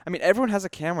 and everyone has a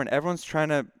camera, and everyone's trying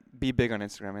to be big on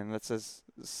Instagram, and that's as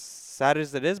sad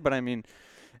as it is, but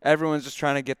everyone's just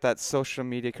trying to get that social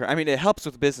media. I mean, it helps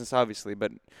with business, obviously,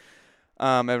 but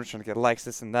everyone's trying to get likes,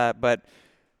 this and that. But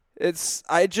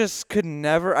I just could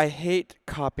never. I hate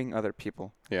copying other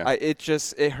people. Yeah.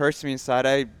 It hurts me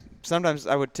inside. Sometimes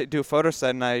I would do a photo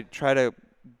set and I try to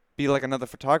be like another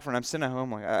photographer, and I'm sitting at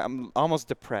home like I'm almost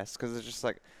depressed because it's just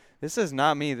like, this is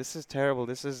not me. This is terrible.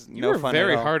 This is no fun at all.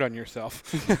 You're very hard on yourself.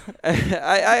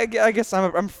 I guess I'm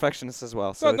a perfectionist as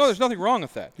well. So no, there's nothing wrong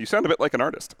with that. You sound a bit like an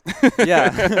artist.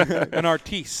 Yeah. An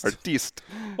artiste. Artiste.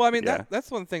 Well, I mean, that's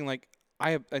one thing. Like,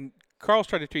 and Carl's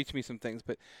tried to teach me some things,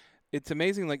 but it's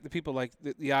amazing, like the people, like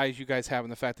the eyes you guys have,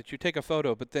 and the fact that you take a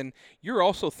photo, but then you're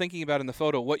also thinking about in the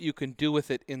photo what you can do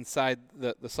with it inside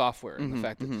the software. And the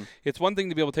fact that it's one thing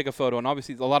to be able to take a photo, and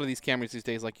obviously a lot of these cameras these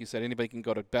days, like you said, anybody can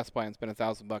go to Best Buy and spend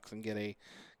 $1,000 and get a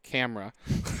camera.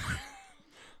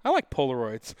 I like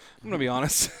Polaroids. I'm gonna be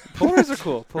honest. Polaroids are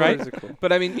cool. Right? Polaroids are cool.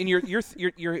 But I mean, you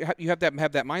have to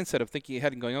have that mindset of thinking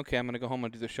ahead and going, okay, I'm gonna go home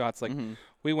and do the shots. Like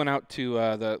we went out to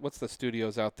what's the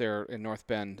studios out there in North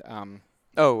Bend.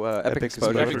 Epic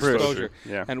Exposure. Epic Exposure.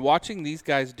 Yeah. And watching these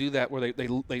guys do that, where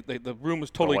the room was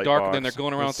totally light dark, box. and then they're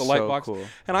going around with the light so box, cool.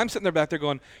 and I'm sitting there back there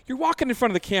going, "You're walking in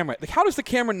front of the camera. Like, how does the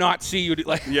camera not see you?"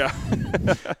 Like, Yeah.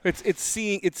 it's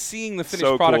seeing the finished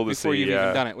So product cool to before see, you've yeah.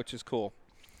 even done it, which is cool.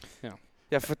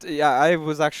 Yeah, I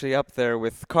was actually up there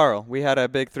with Carl. We had a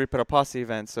big 3-pedal posse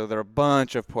event, so there are a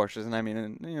bunch of Porsches, and I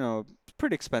mean,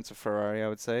 pretty expensive Ferrari, I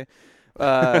would say.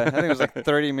 I think it was like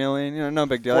 30 million. No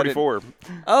big deal. 44.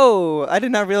 I did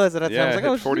not realize that at the time. I was like,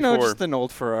 hit oh, 44. just an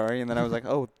old Ferrari. And then I was like,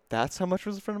 oh, that's how much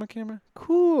was in front of my camera?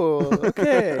 Cool.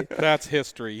 Okay. That's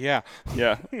history. Yeah.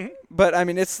 Yeah. But, I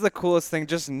mean, it's the coolest thing,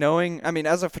 just knowing. I mean,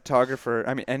 as a photographer,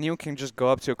 I mean, anyone can just go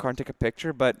up to a car and take a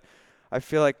picture. But I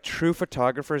feel like true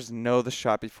photographers know the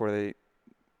shot before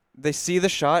they see the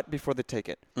shot before they take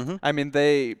it. Mm-hmm. I mean,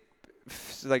 they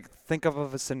think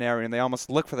of a scenario and they almost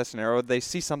look for the scenario. They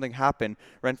see something happen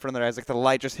right in front of their eyes, like the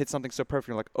light just hit something so perfect.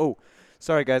 You're like, oh,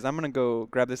 sorry guys, I'm gonna go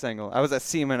grab this angle. I was at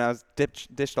Seaman, I was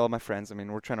dished all my friends. I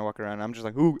mean, we're trying to walk around. I'm just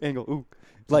like, ooh, angle, ooh,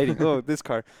 lighting, oh, this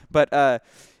car. But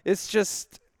it's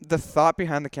just the thought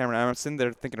behind the camera. I'm sitting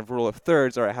there thinking of rule of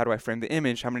thirds. All right, how do I frame the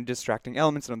image? How many distracting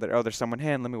elements are there? Oh, there's someone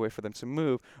hand. Let me wait for them to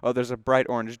move. Oh, there's a bright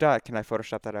orange dot. Can I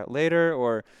Photoshop that out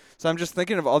later? So I'm just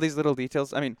thinking of all these little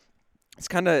details. I mean, it's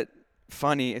kind of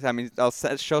funny. I mean, I'll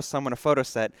show someone a photo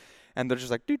set, and they're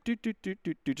just like,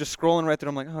 just scrolling right through.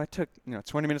 I'm like, oh, I took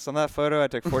 20 minutes on that photo. I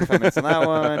took 45 minutes on that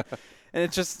one. And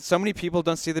it's just so many people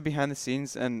don't see the behind the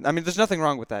scenes. And I mean, there's nothing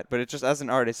wrong with that, but it's just as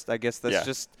an artist, I guess that's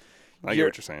just. I get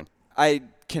what you're saying. I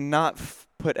cannot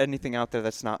put anything out there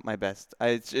that's not my best.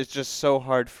 It's just so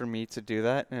hard for me to do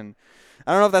that, and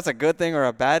I don't know if that's a good thing or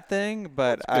a bad thing,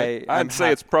 but I'd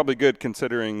say it's probably good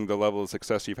considering the level of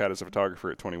success you've had as a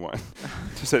photographer at 21,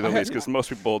 to say the least, because most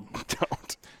people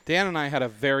don't. Dan and I had a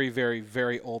very, very,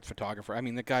 very old photographer. I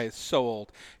mean, the guy is so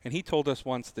old, and he told us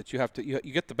once that you have to you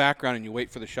get the background and you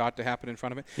wait for the shot to happen in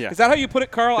front of it. Yeah. Is that how you put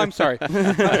it, Carl? I'm sorry.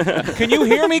 Can you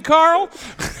hear me, Carl?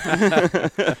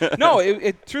 No,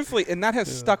 it truthfully, and that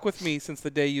has stuck with me since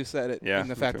the day you said it. Yeah, and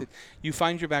the fact that you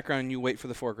find your background and you wait for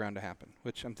the foreground to happen,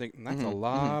 which I'm thinking that's a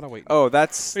lot of waiting. Oh,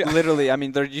 that's literally. I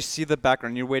mean, there you see the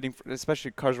background. You're waiting for,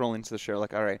 especially cars rolling into the show.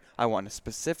 Like, all right, I want a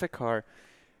specific car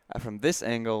from this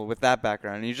angle with that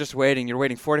background, and you're just waiting. You're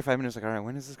waiting 45 minutes. Like, all right,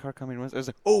 when is this car coming? It's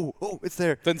like, oh, it's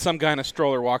there. Then some guy in a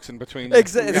stroller walks in between you.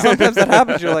 Exactly. Sometimes that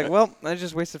happens. You're like, well, I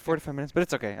just wasted 45 minutes, but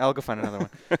it's okay. I'll go find another one.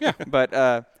 Yeah. But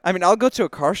I mean, I'll go to a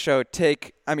car show.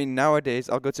 Nowadays,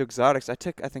 I'll go to exotics. I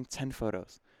took, I think, 10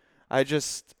 photos.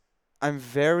 I'm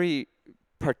very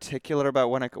particular about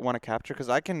when I want to capture, because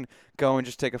I can go and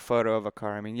just take a photo of a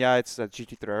car. I mean, yeah, it's a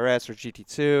GT3 RS or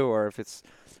GT2, or if it's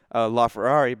a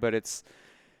LaFerrari, but it's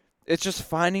just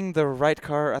finding the right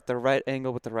car at the right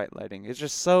angle with the right lighting. It's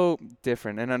just so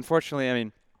different. And unfortunately, I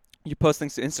mean, you post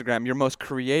things to Instagram, your most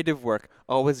creative work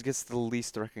always gets the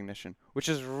least recognition, which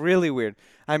is really weird.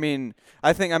 I mean,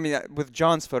 with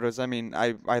John's photos, I mean,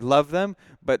 I love them,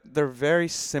 but they're very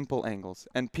simple angles,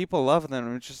 and people love them.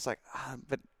 And it's just like,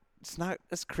 but it's not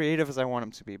as creative as I want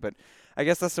them to be. But I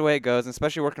guess that's the way it goes, and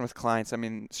especially working with clients. I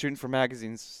mean, shooting for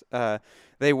magazines,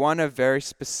 they want a very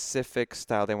specific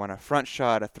style. They want a front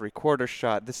shot, a three-quarter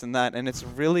shot, this and that, and it's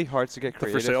really hard to get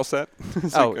creative. The for sale set?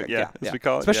 Yeah. As we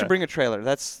call it. Especially bring a trailer.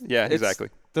 Exactly.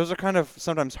 Those are kind of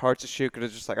sometimes hard to shoot, because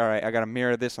it's just like, all right, I got to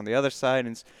mirror this on the other side,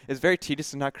 and it's very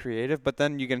tedious and not creative. But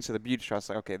then you get into the beauty shots,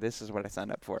 like, okay, this is what I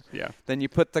signed up for. Yeah. Then you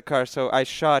put the car. So I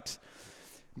shot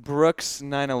Brooks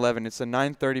 911. It's a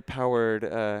 930 powered,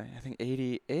 I think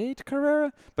 88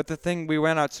 Carrera. But the thing, we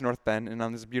went out to North Bend and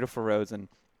on these beautiful roads, and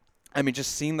I mean,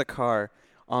 just seeing the car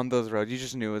on those roads, you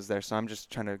just knew it was there. So I'm just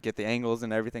trying to get the angles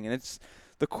and everything, and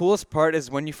the coolest part is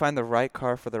when you find the right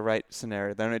car for the right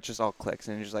scenario. Then it just all clicks,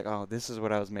 and you're just like, oh, this is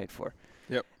what I was made for.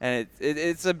 Yep. And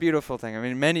it's a beautiful thing. I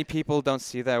mean, many people don't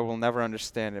see that, will never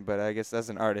understand it, but I guess as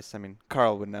an artist, I mean,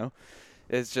 Carl would know.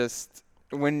 It's just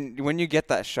when you get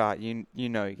that shot, you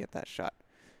know you get that shot.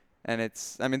 And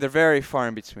they're very far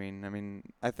in between. I mean,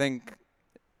 I think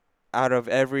out of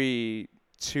every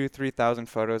 2,000-3,000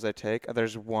 photos I take,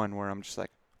 there's one where I'm just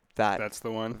like, that's the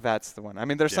one. That's the one. I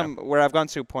mean, there's some where I've gone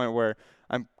to a point where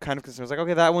I'm kind of concerned. I was like,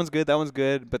 okay, that one's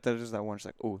good, but there's just that one. It's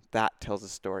like, oh, that tells a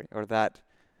story, or that.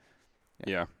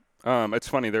 Yeah. It's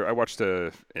funny. I watched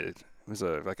it was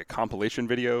like a compilation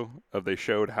video of they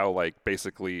showed how like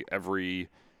basically every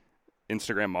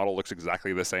Instagram model looks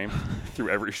exactly the same through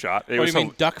every shot. What do you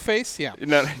mean, duck face? Yeah.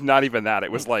 Not even that.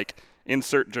 It was like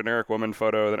insert generic woman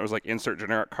photo, then it was like insert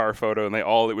generic car photo, and it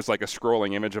was like a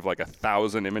scrolling image of like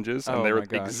 1,000 images, and they were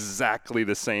exactly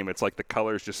the same. It's like the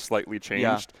colors just slightly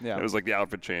changed. Yeah. It was like the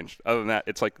outfit changed. Other than that,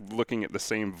 it's like looking at the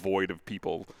same void of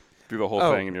people through the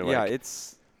whole thing, and you're like, yeah,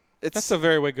 that's a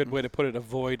very good way to put it, a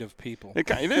void of people. It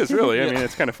is, really. I mean,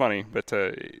 it's kind of funny. But,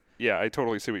 yeah, I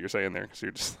totally see what you're saying there. Because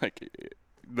you're just like,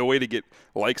 the way to get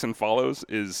likes and follows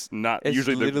is not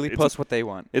usually literally post what they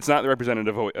want. It's not the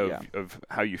representative of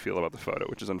how you feel about the photo,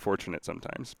 which is unfortunate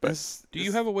sometimes. But do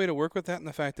you have a way to work with that in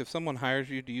the fact if someone hires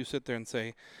you, do you sit there and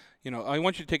say, I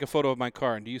want you to take a photo of my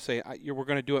car, and do you say, we're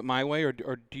going to do it my way, or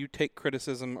do you take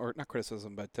criticism, or not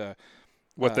criticism, but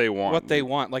what they want. What they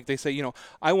want. Like they say,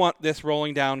 I want this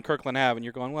rolling down Kirkland Ave, and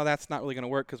you're going, well, that's not really going to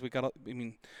work because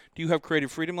do you have creative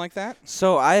freedom like that?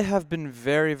 So I have been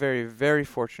very, very, very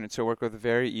fortunate to work with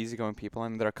very easygoing people. I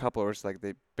mean, there are a couple where it's like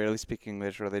they barely speak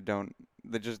English or they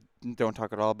just don't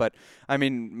talk at all. But I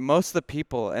mean, most of the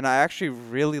people, and I actually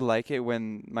really like it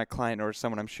when my client or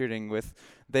someone I'm shooting with,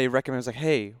 they recommend, it's like,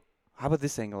 hey, how about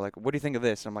this angle? Like, what do you think of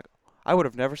this? And I'm like, I would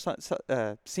have never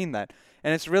seen that.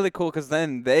 And it's really cool because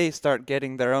then they start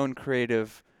getting their own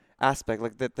creative aspect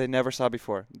like that they never saw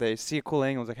before. They see a cool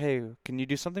angle. It's like, hey, can you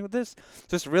do something with this?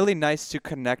 So it's really nice to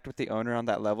connect with the owner on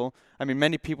that level. I mean,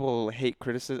 many people hate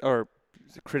criticism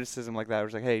like that.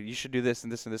 It's like, hey, you should do this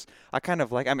and this and this. I kind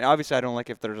of like, I mean, obviously I don't like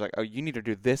if there's like, oh, you need to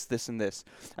do this, this, and this.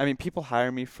 I mean, people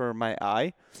hire me for my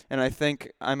eye, and I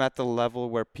think I'm at the level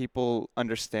where people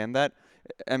understand that.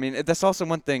 I mean, that's also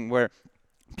one thing where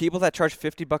people that charge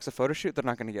 $50 a photo shoot, they're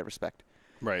not going to get respect.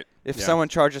 Right. If someone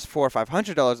charges $400 or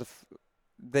 $500,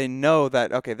 they know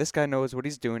that, okay, this guy knows what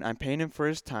he's doing. I'm paying him for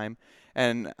his time,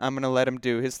 and I'm going to let him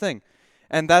do his thing.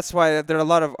 And that's why there are a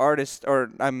lot of artists, there are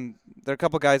a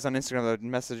couple guys on Instagram that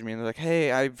message me, and they're like,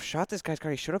 hey, I've shot this guy's car.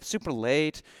 He showed up super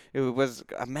late. It was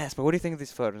a mess, but what do you think of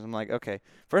these photos? I'm like, okay,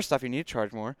 first off, you need to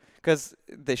charge more because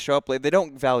they show up late. They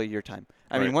don't value your time.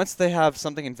 I mean, once they have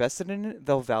something invested in it,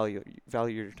 they'll value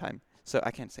your time. So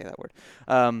I can't say that word.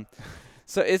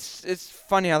 So it's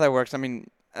funny how that works. I mean,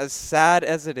 as sad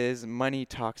as it is, money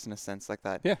talks in a sense like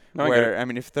that. Yeah. No, I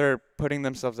mean, if they're putting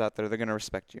themselves out there, they're going to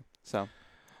respect you. So.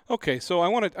 Okay, so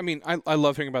I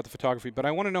love hearing about the photography, but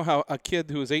I want to know how a kid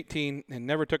who is 18 and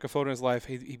never took a photo in his life,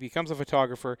 he becomes a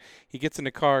photographer, he gets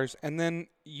into cars, and then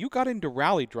you got into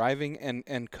rally driving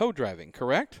and co-driving,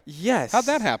 correct? Yes. How'd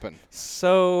that happen?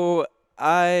 So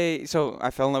I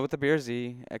fell in love with the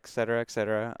BRZ, et cetera, et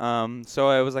cetera. So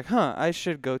I was like, I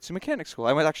should go to mechanic school.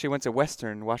 I actually went to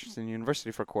Western Washington University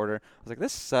for a quarter. I was like,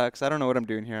 this sucks. I don't know what I'm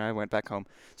doing here. I went back home.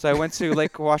 So I went to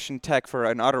Lake Washington Tech for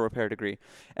an auto repair degree.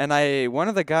 And one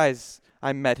of the guys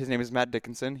I met, his name is Matt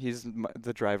Dickinson. He's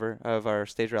the driver of our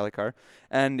stage rally car.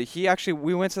 And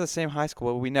we went to the same high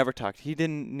school. But we never talked. He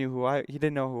didn't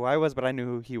know who I was, but I knew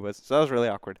who he was. So that was really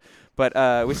awkward.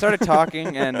 But we started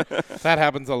talking, and that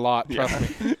happens a lot.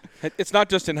 Trust me. It's not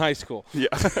just in high school. Yeah.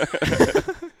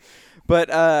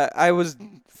 But I was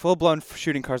full-blown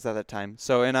shooting cars at that time.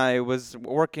 And I was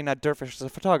working at Dirtfish as a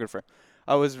photographer.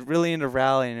 I was really into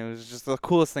rallying. It was just the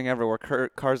coolest thing ever. Where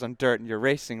cars on dirt and you're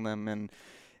racing them and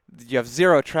you have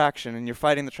zero traction and you're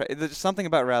fighting the there's something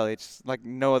about rally. It's like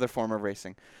no other form of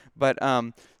racing. But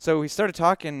so we started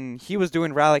talking. He was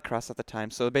doing rallycross at the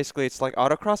time. So basically it's like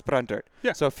autocross but on dirt.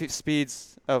 Yeah. So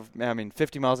speeds of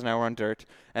 50 miles an hour on dirt,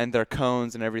 and there are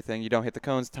cones and everything. You don't hit the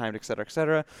cones, timed, et cetera, et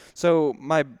cetera. So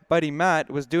my buddy Matt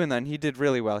was doing that, and he did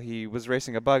really well. He was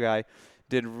racing a Bug-Eye,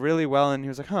 did really well, and he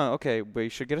was like, okay, we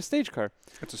should get a stage car.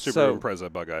 It's a Subaru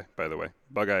Impreza Bug-Eye, by the way.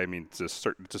 Bug-Eye means it's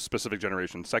a specific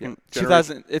generation. Second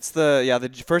generation? 2000. It's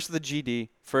the first of the GD.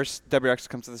 First WRX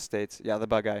comes to the States. Yeah, the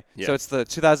Bug-Eye. Yeah. So it's the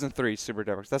 2003 Subaru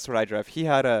WRX. That's what I drive. He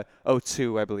had a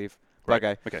 02, I believe. Black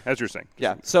guy. Okay, as you're saying.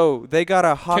 Yeah. So they got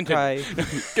a Hawkeye.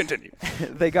 Continue.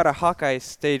 They got a Hawkeye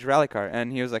stage rally car,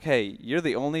 and he was like, "Hey, you're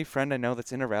the only friend I know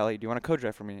that's in a rally. Do you want to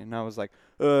co-drive for me?" And I was like,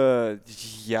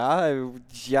 yeah.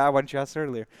 Why didn't you ask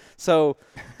earlier?" So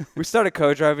we started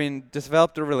co-driving,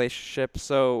 developed a relationship.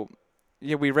 So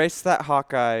yeah, we raced that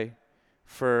Hawkeye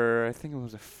for, I think it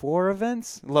was 4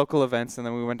 events, local events, and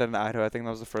then we went down to Idaho. I think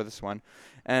that was the furthest one.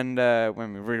 And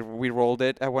when we rolled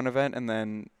it at one event and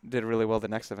then did really well the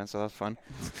next event, so that was fun.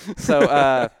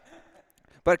 So,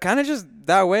 but kind of just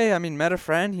that way, I mean, met a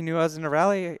friend. He knew I was in a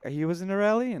rally. He was in a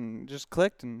rally and just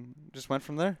clicked and just went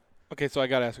from there. Okay, so I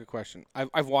got to ask a question.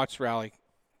 I've watched rally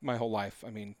my whole life. I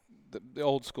mean, the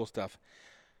old school stuff.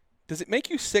 Does it make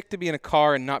you sick to be in a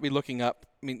car and not be looking up?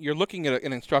 I mean, you're looking at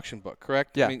an instruction book,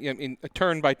 correct? Yeah. I mean, a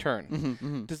turn by turn.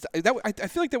 Mm-hmm. Does I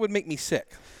feel like that would make me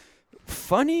sick. The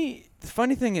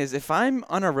funny thing is, if I'm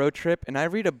on a road trip and I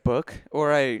read a book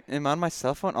or I am on my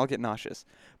cell phone, I'll get nauseous.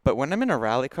 But when I'm in a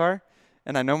rally car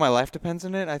and I know my life depends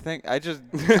on it, I think I just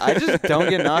don't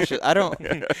get nauseous. I don't.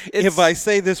 If I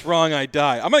say this wrong, I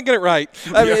die. I'm gonna get it right.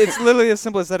 I mean, it's literally as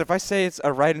simple as that. If I say it's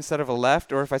a right instead of a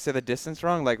left, or if I say the distance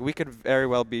wrong, like we could very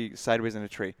well be sideways in a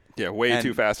tree. Yeah, way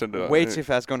too fast into way too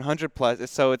fast, going 100 plus.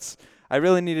 So I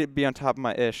really need to be on top of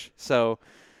my ish. So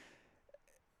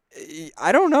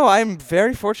I don't know. I'm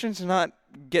very fortunate to not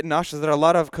get nauseous. There are a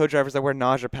lot of co-drivers that wear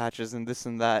nausea patches and this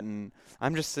and that, and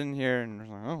I'm just sitting here and like,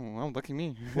 oh, well, lucky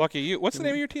me. Lucky you. What's the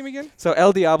name of your team again? So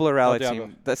El Diablo Rally El Diablo.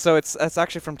 Team. That's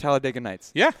actually from Talladega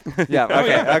Nights. Yeah.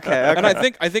 Yeah. Okay. And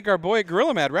I think our boy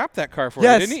Gorilla Mad wrapped that car for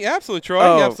Yes. you, didn't he? Absolutely, Troy.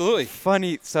 Oh, Yeah, absolutely.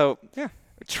 Funny. So Yeah.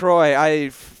 Troy, I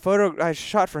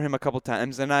shot for him a couple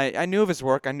times, and I knew of his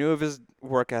work. I knew of his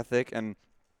work ethic, and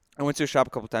I went to his shop a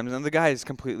couple times, and the guy is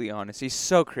completely honest. He's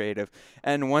so creative.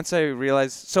 And once I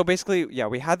realized, so basically, yeah,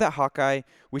 we had that Hawkeye,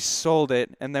 we sold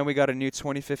it, and then we got a new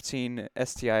 2015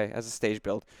 STI as a stage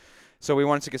build. So we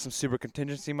wanted to get some super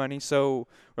contingency money. So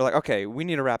we're like, okay, we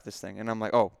need to wrap this thing. And I'm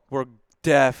like, oh, we're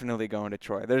definitely going to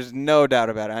Troy. There's no doubt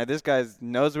about it. This guy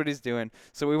knows what he's doing.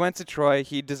 So we went to Troy.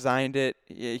 He designed it.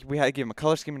 We had to give him a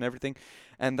color scheme and everything.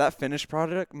 And that finished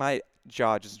product, my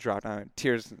jaw just dropped down,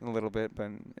 tears a little bit,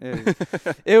 but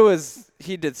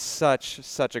he did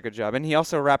such a good job. And he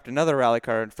also wrapped another rally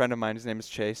car. A friend of mine, his name is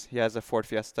Chase. He has a Ford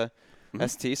Fiesta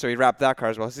ST, so he wrapped that car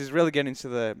as well. So he's really getting to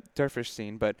the dirtfish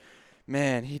scene, but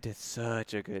man, he did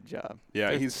such a good job.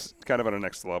 Yeah, he's kind of on a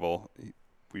next level.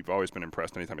 We've always been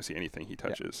impressed anytime I see anything he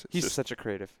touches. Yeah. He's such a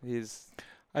creative.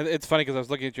 It's funny because I was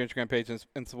looking at your Instagram page, and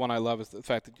it's the one I love is the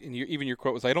fact that even your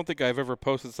quote was, "I don't think I've ever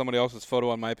posted somebody else's photo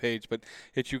on my page, but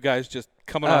it's you guys just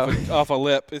coming off a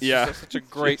lip." It's just such a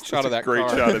great shot of that car. Great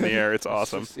shot in the air. It's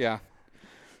awesome.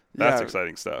 That's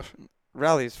exciting stuff.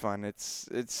 Rally's fun. It's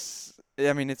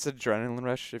adrenaline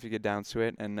rush if you get down to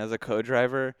it. And as a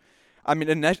co-driver, I mean,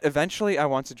 eventually I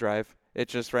want to drive.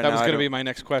 It's just right now. That was going to be my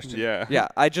next question. Yeah. Yeah,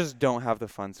 I just don't have the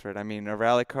funds for it. I mean, a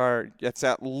rally car, it's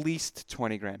at least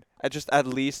 $20,000. At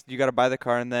least you got to buy the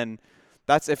car, and then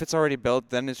that's if it's already built.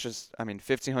 Then it's just,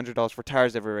 $1,500 for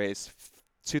tires every race,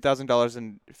 $2,000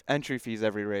 in entry fees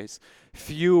every race,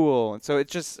 fuel. And so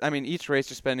it's just, each race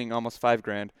you're spending almost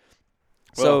 $5,000.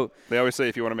 Well, so they always say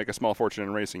if you want to make a small fortune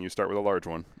in racing, you start with a large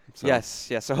one. So. Yes.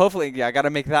 So hopefully, I got to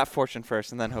make that fortune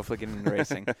first, and then hopefully get into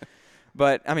racing.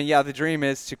 But, the dream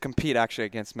is to compete actually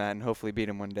against Matt and hopefully beat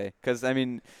him one day. Because,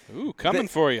 Ooh, coming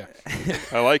for you.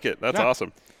 I like it. That's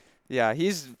awesome. Yeah,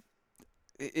 he's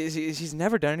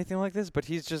never done anything like this, but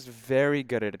he's just very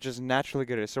good at it, just naturally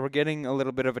good at it. So we're getting a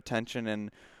little bit of attention,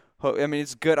 and,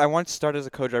 it's good. I want to start as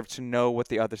a co-driver to know what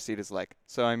the other seat is like.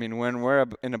 So, when we're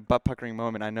in a butt-puckering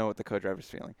moment, I know what the co-driver's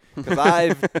feeling. Because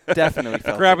I've definitely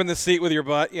felt grabbing the seat with your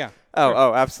butt, yeah.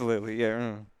 Oh, absolutely,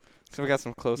 yeah. So we got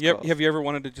some close calls. Have you ever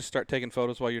wanted to just start taking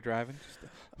photos while you're driving?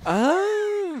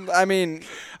 Left in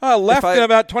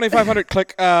about 2,500,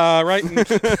 click, right, and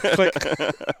click.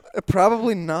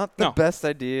 Probably not the best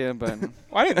idea, but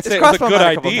I didn't say it was a good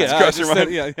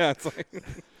idea. It's like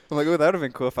I'm like, that would have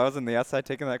been cool if I was on the outside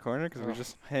taking that corner because we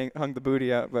just hung the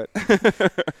booty out. But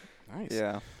nice.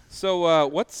 Yeah. So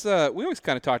we always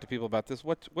kind of talk to people about this.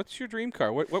 What's your dream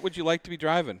car? What would you like to be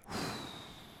driving?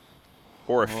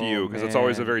 Or a few, because it's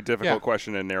always a very difficult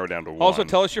question to narrow down to one. Also,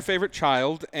 tell us your favorite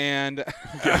child and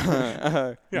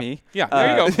me. Yeah,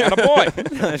 there you go. And a boy.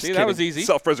 See, that was easy.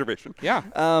 Self-preservation. Yeah.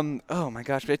 Oh my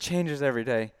gosh, it changes every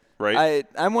day. Right.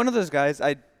 I'm one of those guys.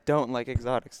 I don't like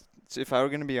exotics. If I were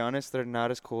gonna be honest, they're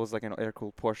not as cool as like an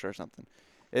air-cooled Porsche or something.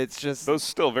 It's just those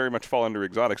still very much fall under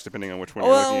exotics, depending on which one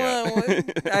you're looking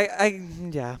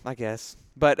at. I guess.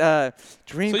 But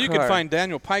dream car. So you can find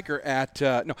Daniel Piker at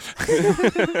no.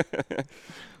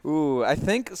 Ooh, I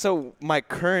think so. My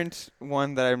current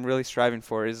one that I'm really striving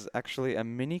for is actually a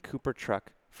Mini Cooper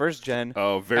truck, first gen.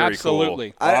 Oh, very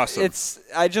Absolutely. cool. Awesome.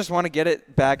 I just want to get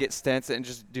it, bag it, stance it, and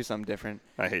just do something different.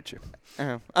 I hate you.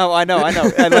 Oh, I know. I'm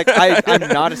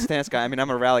not a stance guy. I mean, I'm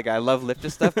a rally guy. I love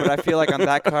lifted stuff, but I feel like on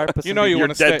that car, You know you You're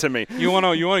want to dead stay. to me. You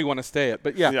only want to stay it,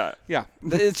 but yeah.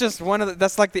 It's just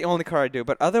that's like the only car I do.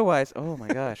 But otherwise, oh my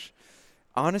gosh,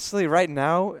 honestly, right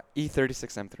now,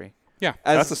 E36 M3. Yeah,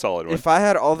 that's a solid one. If I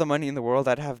had all the money in the world,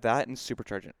 I'd have that and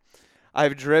supercharge it.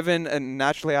 I've driven a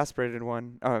naturally aspirated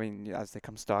one. Oh, I mean, yeah, as they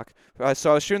come stock.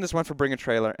 So I was shooting this one for Bring a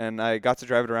Trailer, and I got to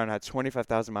drive it around. I had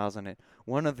 25,000 miles on it.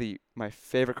 One of my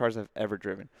favorite cars I've ever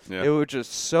driven. Yeah. It was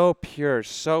just so pure,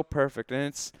 so perfect,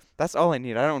 and that's all I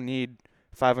need. I don't need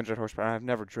 500 horsepower. I've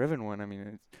never driven one. I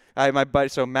mean, my buddy,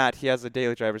 so Matt, he has a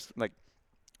daily driver's like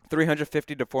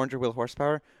 350 to 400 wheel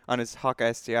horsepower on his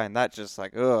Hawkeye STI, and that just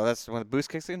like, that's when the boost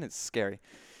kicks in, it's scary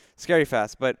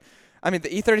fast. But I mean, the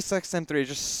E36 M3 is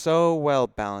just so well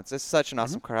balanced. It's such an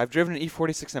awesome car. I've driven an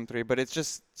E46 M3, but it's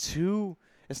just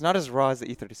it's not as raw as the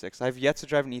E36. I've yet to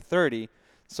drive an E30,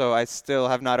 so I still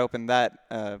have not opened that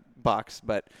box,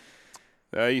 but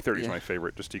E30 is my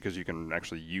favorite, just because you can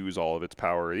actually use all of its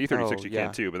power. The E36 you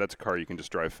can too, but that's a car you can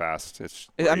just drive fast.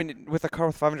 I mean, with a car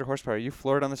with 500 horsepower, you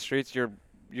floor it on the streets,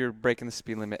 you're breaking the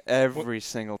speed limit every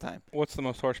single time. What's the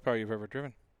most horsepower you've ever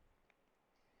driven?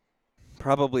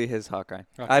 Probably his Hawkeye.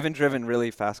 Okay. I haven't driven really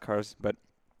fast cars, but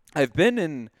I've been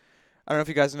in, I don't know if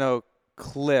you guys know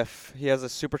Cliff. He has a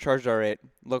supercharged R8,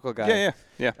 local guy.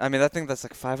 Yeah. I mean, I think that's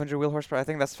like 500 wheel horsepower. I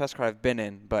think that's the fast car I've been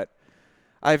in, but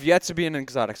I've yet to be in an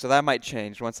exotic, so that might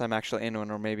change once I'm actually in one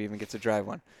or maybe even get to drive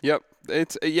one. Yep.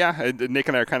 It's Nick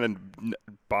and I are kind of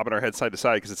bobbing our heads side to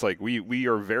side because it's like we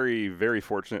are very, very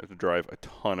fortunate to drive a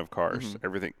ton of cars. Mm-hmm.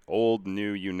 Everything, old,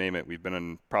 new, you name it. We've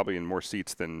been probably in more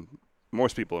seats than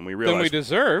most people, and we realize Than we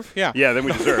deserve. Yeah. Yeah, than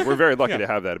we deserve. We're very lucky to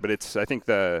have that. But I think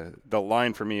the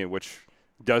line for me, which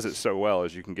does it so well,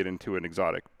 is you can get into an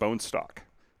exotic bone stock,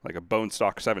 like a bone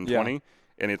stock 720. Yeah.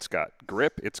 And it's got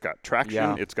grip, it's got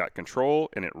traction, it's got control,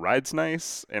 and it rides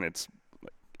nice, and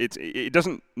it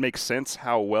doesn't make sense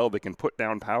how well they can put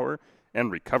down power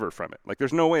and recover from it. Like,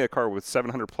 there's no way a car with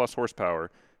 700 plus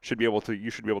horsepower you should be able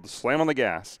to slam on the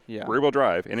gas, rear wheel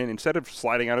drive, and then instead of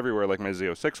sliding out everywhere like my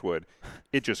Z06 would,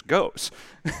 it just goes,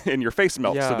 and your face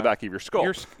melts to the back of your skull.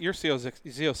 Your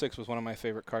Z06 was one of my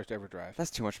favorite cars to ever drive. That's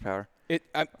too much power. It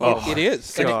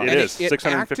is. It is. 650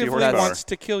 actively horsepower. wants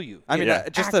to kill you. I mean,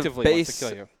 just the base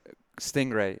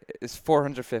Stingray is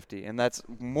 450, and that's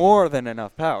more than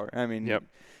enough power. I mean,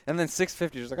 and then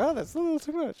 650 is like, that's a little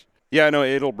too much. Yeah, no,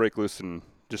 it'll break loose and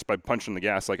just by punching the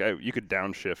gas. Like, you could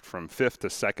downshift from 5th to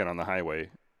 2nd on the highway,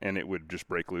 and it would just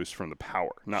break loose from the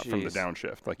power, not from the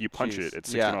downshift. Like, you punch it at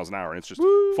 60 miles an hour, and it's just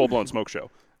full-blown smoke show.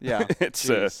 Yeah.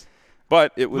 It's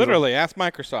but it was literally ask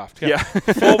Microsoft. Yeah.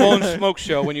 Full-blown smoke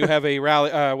show when you have a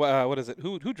rally. What is it?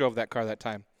 Who drove that car that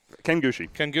time? Ken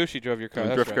Gushi. Ken Gushi drove your car.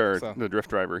 The drift car, the drift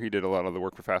driver. He did a lot of the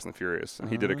work for Fast and the Furious, and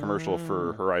he did a commercial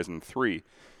for Horizon 3.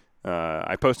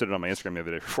 I posted it on my Instagram the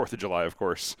other day for 4th of July, of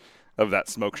course, of that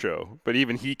smoke show. But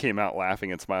even he came out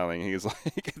laughing and smiling. He was like,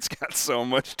 it's got so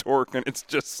much torque, and it's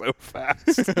just so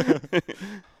fast.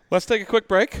 Let's take a quick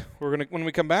break. When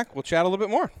we come back, we'll chat a little bit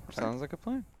more. Sounds like a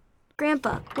plan.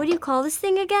 Grandpa, what do you call this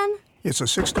thing again? It's a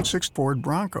 66 Ford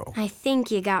Bronco. I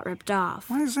think you got ripped off.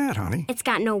 Why is that, honey? It's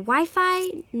got no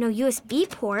Wi-Fi, no USB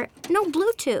port, no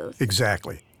Bluetooth.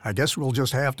 Exactly. I guess we'll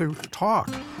just have to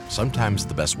talk. Sometimes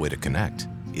the best way to connect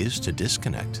is to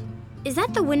disconnect. Is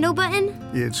that the window button?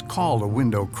 It's called a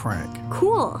window crank.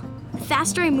 Cool. The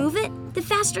faster I move it, the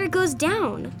faster it goes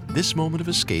down. This moment of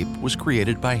escape was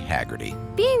created by Haggerty.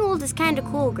 Being old is kind of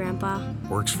cool, Grandpa.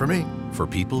 Works for me. For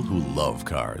people who love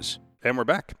cars. And we're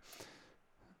back.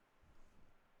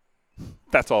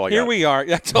 That's all I got. Here we are.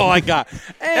 That's all I got.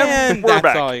 And we're that's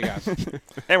back. all you got.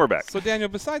 And we're back. So, Daniel,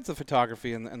 besides the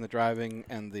photography and the driving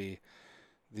and the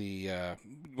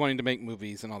wanting to make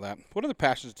movies and all that, what other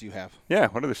passions do you have? Yeah,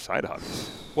 what other side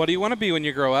hobbies? What do you want to be when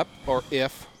you grow up, or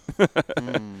if?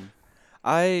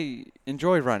 I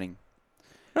enjoy running.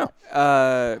 Oh.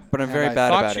 But I'm very bad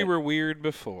about it. I thought you were weird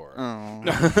before. Oh.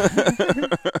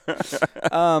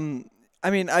 I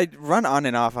mean, I run on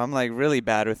and off. I'm, like, really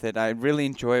bad with it. I really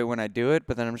enjoy it when I do it,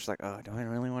 but then I'm just like, do I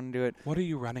really want to do it? What are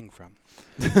you running from?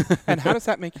 And how does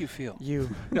that make you feel?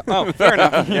 You. Oh, fair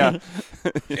enough. Yeah.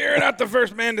 You're not the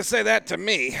first man to say that to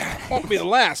me. Won't be the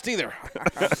last either.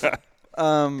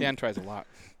 Dan tries a lot.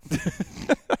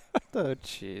 Oh,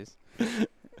 jeez.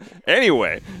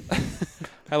 Anyway.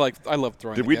 I love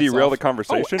throwing. Did we derail off. the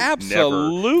conversation? Oh,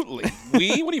 absolutely.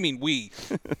 We? What do you mean we?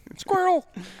 Squirrel.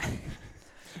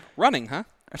 Running, huh?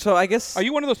 So I guess Are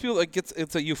you one of those people that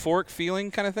it's a euphoric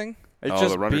feeling kind of thing? it's Oh,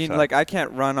 just the runner's being high. like I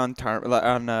can't run on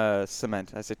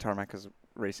cement. I say tarmac because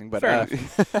racing, but Fair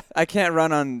I can't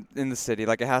run in the city.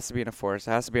 Like it has to be in a forest.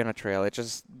 It has to be on a trail. It's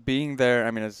just being there.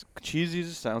 I mean, as cheesy as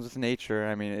it sounds with nature.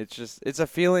 I mean, it's a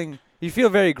feeling. You feel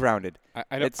very grounded.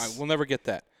 I will never get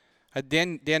that.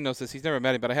 Dan knows this. He's never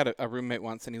met him, but I had a roommate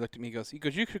once, and he looked at me. He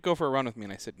goes, "You could go for a run with me."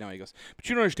 And I said, "No." He goes, "But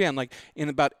you don't understand. Like in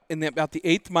about the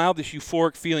 8th mile, this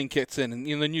euphoric feeling kicks in,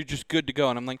 and then you're just good to go."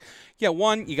 And I'm like, "Yeah,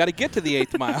 one, you got to get to the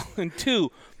 8th mile, and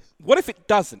two, what if it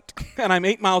doesn't? And I'm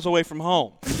 8 miles away from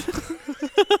home."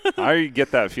 I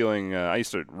get that feeling. I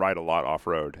used to ride a lot off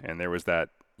road, and there was that.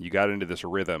 You got into this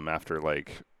rhythm after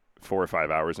like 4 or 5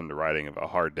 hours into riding of a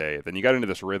hard day. Then you got into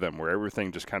this rhythm where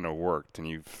everything just kind of worked, and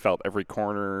you felt every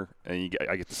corner. And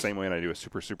I get the same way when I do a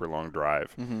super, super long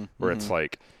drive, where it's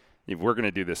like, if we're going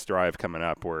to do this drive coming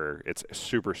up where it's a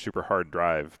super, super hard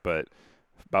drive, but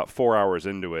about 4 hours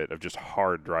into it of just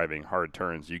hard driving, hard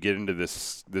turns, you get into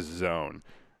this zone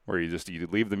where you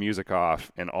leave the music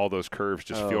off and all those curves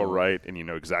just feel right, and you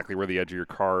know exactly where the edge of your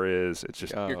car is. It's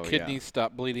just your kidneys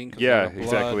stop bleeding. 'Cause yeah, of blood.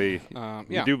 exactly.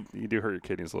 You You do hurt your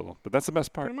kidneys a little, but that's the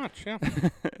best part. pretty much. Yeah.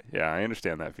 Yeah, I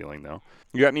understand that feeling though.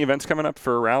 You got any events coming up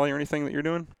for a rally or anything that you're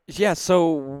doing? Yeah.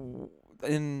 So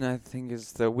I think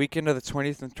is the weekend of the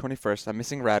 20th and 21st. I'm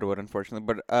missing Radwood,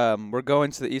 unfortunately, but we're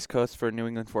going to the East Coast for a New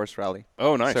England Forest Rally.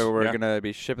 Oh, nice. So we're gonna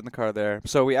be shipping the car there.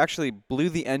 So we actually blew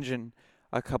the engine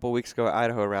a couple weeks ago at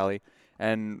Idaho Rally,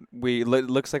 and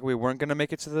looks like we weren't gonna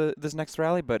make it to this next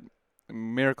rally, but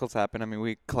miracles happen. I mean,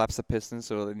 we collapsed the pistons,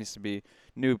 so it needs to be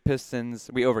new pistons.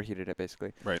 We overheated it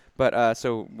basically. Right. But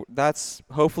so that's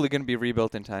hopefully gonna be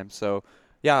rebuilt in time. So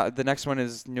yeah, the next one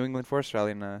is New England Forest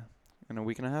Rally in a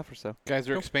week and a half or so. Guys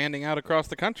are expanding out across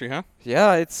the country, huh?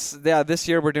 Yeah, this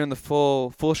year we're doing the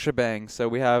full shebang. So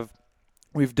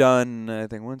we've done I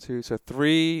think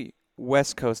 3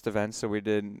 West Coast events. So we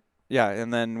did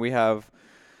and then we have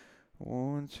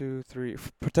 1, 2, 3,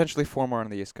 potentially 4 more on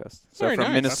the East Coast. So Very from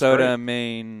nice. Minnesota,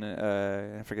 Maine,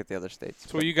 I forget the other states.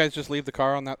 So will you guys just leave the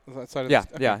car on that side of Yeah,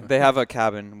 the yeah. They have a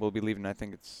cabin. We'll be leaving. I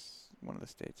think it's one of the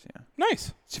states. Yeah.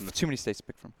 Nice. Too many states to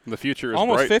pick from. The future is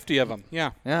Almost bright. 50 of them.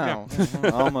 Yeah. Yeah.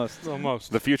 Almost.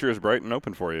 Almost. The future is bright and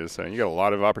open for you, so you got a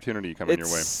lot of opportunity coming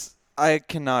your way. I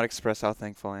cannot express how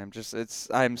thankful I am.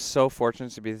 I'm so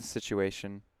fortunate to be in this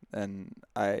situation, and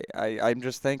I'm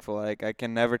just thankful. Like I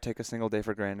can never take a single day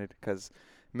for granted because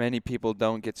many people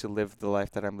don't get to live the life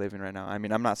that I'm living right now. I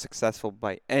mean, I'm not successful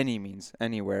by any means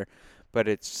anywhere, but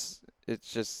it's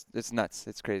nuts.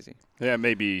 It's crazy. Yeah,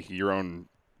 maybe your own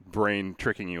brain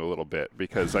tricking you a little bit,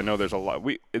 because I know there's a lot.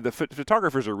 The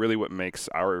photographers are really what makes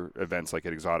our events like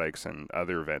at Exotics and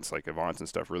other events like Avance and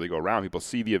stuff really go around. People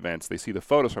see the events, they see the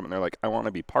photos from it, and they're like, I want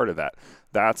to be part of that.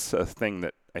 That's a thing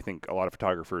that I think a lot of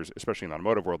photographers, especially in the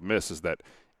automotive world, miss, is that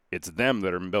it's them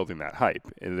that are building that hype.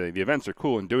 The events are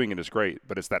cool and doing it is great,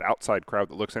 but it's that outside crowd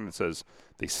that looks in and says,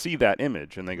 they see that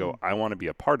image and they go, I want to be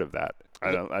a part of that.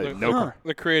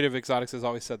 The creative Exotics has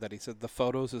always said that. He said the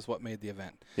photos is what made the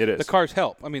event. It is. The cars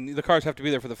help. I mean, the cars have to be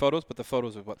there for the photos, but the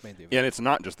photos are what made the event. Yeah, and it's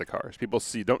not just the cars. People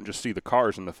don't just see the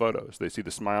cars in the photos. They see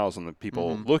the smiles on the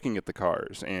people looking at the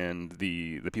cars and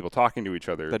the people talking to each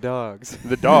other. The dogs.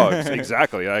 The dogs,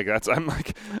 exactly.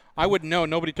 I wouldn't know.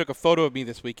 Nobody took a photo of me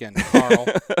this weekend, Carl.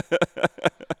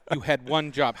 You had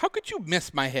one job. How could you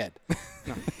miss my head?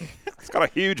 No. It's got a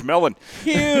huge melon.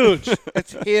 Huge.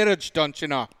 It's huge, don't you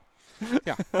know?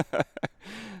 Yeah.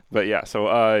 But yeah, so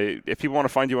if people want to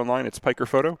find you online, it's Piker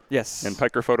Photo. Yes. And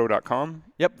pikerphoto.com.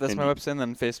 Yep, that's my website. And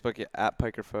then Facebook at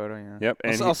Piker Photo. Yeah. Yep.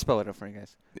 And I'll spell it out for you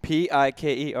guys.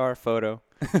 Piker Photo.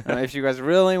 If you guys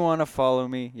really want to follow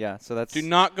me, yeah. So that's. Do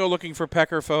not go looking for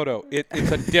Piker Photo.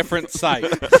 It's a different site.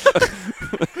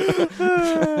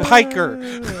 Piker.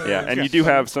 Yeah, and you do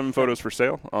have some photos for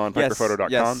sale on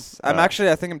pikerphoto.com. Yes. I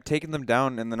think I'm taking them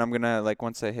down, and then I'm gonna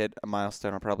once I hit a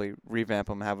milestone, I'll probably revamp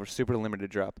them and have a super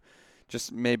limited drop.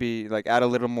 Just maybe add a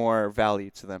little more value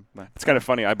to them. It's kind of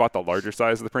funny. I bought the larger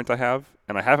size of the print I have,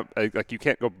 and I haven't you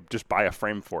can't go just buy a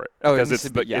frame for it because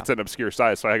it's an obscure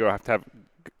size. So I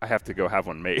have to go have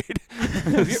one made.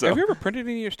 Have you ever printed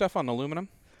any of your stuff on aluminum?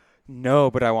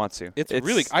 No, but I want to. It's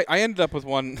really. I ended up with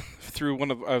one through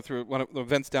one of the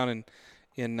events down in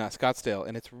Scottsdale,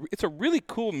 and it's a really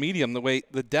cool medium.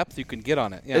 The depth you can get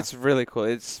on it. Yeah. It's really cool.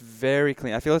 It's very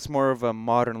clean. I feel it's more of a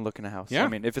modern looking house. Yeah, I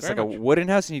mean, if it's a wooden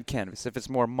house, you need canvas. If it's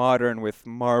more modern with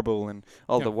marble and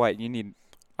all the white, you need.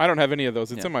 I don't have any of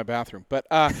those. It's in my bathroom, but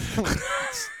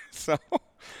so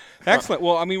Excellent.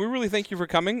 Well, I mean, we really thank you for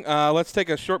coming. Let's take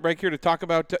a short break here to talk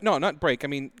about no, not break. I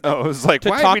mean, Oh, it was like, to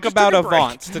why? talk We just about took a break.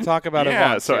 Avance. To talk about Yeah,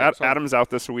 Avance. so here. Adam's out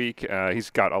this week. He's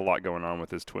got a lot going on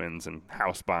with his twins and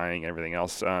house buying and everything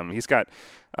else. He's got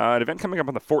an event coming up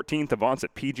on the 14th, Avance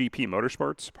at PGP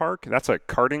Motorsports Park. That's a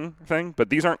karting thing, but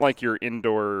these aren't like your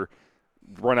indoor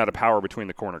run out of power between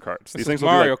the corner carts. This These is things will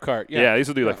Mario do like, Kart. Yeah, these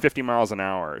will do like 50 miles an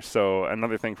hour. So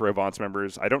another thing for Avance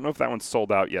members. I don't know if that one's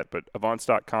sold out yet, but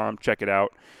Avance.com, check it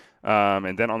out.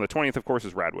 And then on the 20th, of course,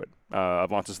 is Radwood.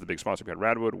 Avance is the big sponsor behind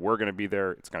Radwood. We're going to be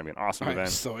there. It's going to be an awesome I'm event.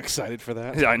 so excited for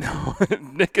that. Yeah, I know.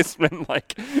 Nick has been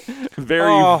like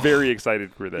very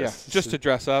excited for Yeah, this. just to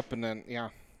dress up and then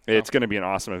It's going to be an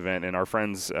awesome event. And our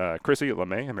friends, Chrissy at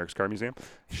LeMay, America's Car Museum,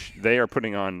 they are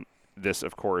putting on this,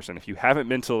 of course. And if you haven't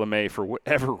been to LeMay for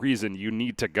whatever reason, you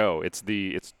need to go. It's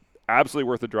absolutely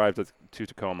worth the drive to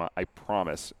Tacoma, I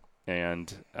promise.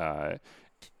 And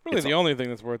really the only thing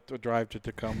that's worth the drive to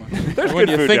Tacoma. there's when good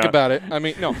you food think down. about it. I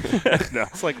mean, no, No.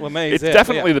 it's like LeMay. It's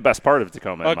definitely the best part of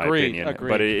Tacoma, in my Agreed, opinion. agreed.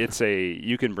 But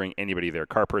you can bring anybody there,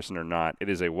 car person or not. It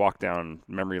is a walk down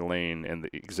memory lane, and the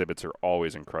exhibits are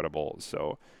always incredible.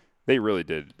 So they really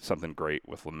did something great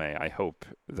with LeMay. I hope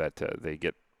that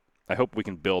I hope we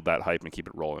can build that hype and keep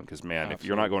it rolling. Because man, if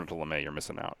you're not going to LeMay, you're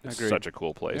missing out. It's Agreed. such a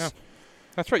cool place. Yeah.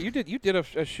 That's right. You did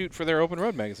a shoot for their Open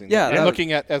Road magazine. Yeah, And that-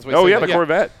 looking at as we Oh said yeah, that, the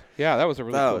Corvette. Yeah, that was a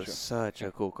really That cool was shoot. such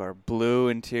a cool car. Blue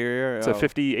interior. It's a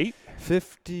 58.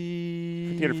 50.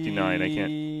 58 or 59, I can't.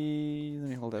 Let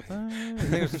me hold up. I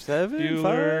think it was 7,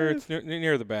 Bueller, 5. it's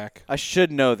near the back. I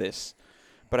should know this,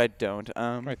 but I don't.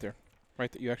 Right there.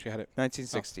 Right there. You actually had it.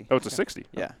 1960. Oh, it's a 60.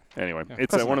 Yeah. Anyway, Yeah.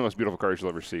 it's one of the most beautiful cars you'll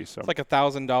ever see. So It's like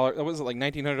 $1,000. What was it, like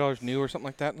 $1,900 new or something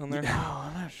like that on there? No,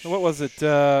 I'm not sure. What was it?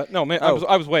 No, man, Oh,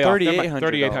 I was way off. Never mind.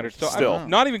 $3,800. $3,800. So Still.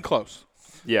 not even close.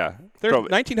 yeah, There's probably.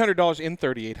 $1,900 in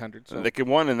 $3,800. So The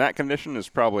one in that condition is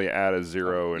probably at a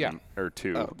 0 Yeah. or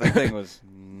 2. Oh, that thing was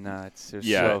nuts. It was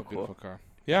Yeah. so beautiful cool. car.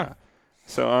 Yeah.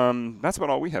 So that's about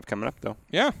all we have coming up, though.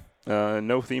 Yeah.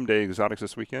 No theme day exotics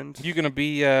this weekend. You gonna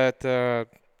be at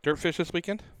Dirtfish this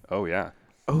weekend Oh yeah,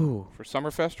 Oh, for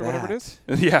Summerfest or whatever it is?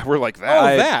 yeah, we're like that. Oh,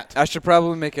 I, that. I should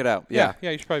probably make it out. Yeah.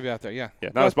 You should probably be out there. Yeah. Yeah,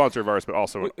 not a sponsor of ours, but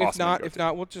also an If awesome. to go if to.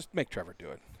 not, we'll just make Trevor do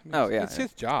it. I mean, Oh, it's, yeah, it's yeah.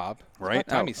 his job. Right? It's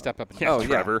about time Oh. he stepped up and Yeah, did it.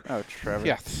 Trevor. Oh, Trevor.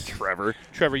 Yeah. Trevor,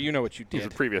 Trevor, you know what you who's a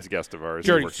did. previous guest of ours.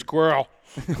 Dirty He worked- squirrel.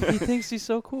 He thinks he's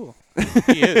so cool.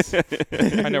 He is.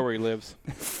 I know where he lives.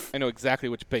 I know exactly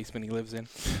which basement he lives in.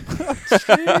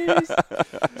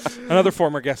 Another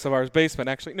former guest of ours' basement,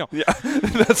 actually. No. Yeah,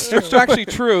 that's true. It's actually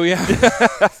true, yeah.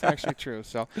 It's actually true.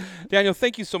 So, Daniel,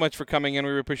 thank you so much for coming in.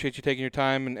 We really appreciate you taking your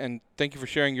time, and thank you for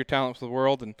sharing your talents with the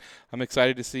world. And I'm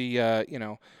excited to see,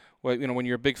 when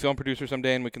you're a big film producer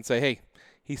someday and we can say, hey,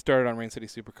 he started on Rain City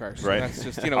Supercars. So Right. that's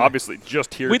just, Obviously,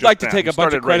 just here. we'd just like to now. take We a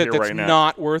bunch of started right credit here, that's right now.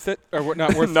 not worth it, or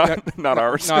not worth not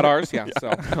ours. Not ours, yeah.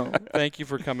 So, thank you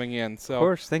for coming in. So, Of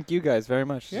course. Thank you guys very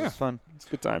much. Yeah. This was fun. It's a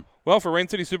good time. well, for Rain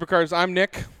City Supercars, I'm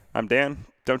Nick. I'm Dan.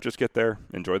 Don't just get there.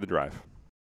 Enjoy the drive.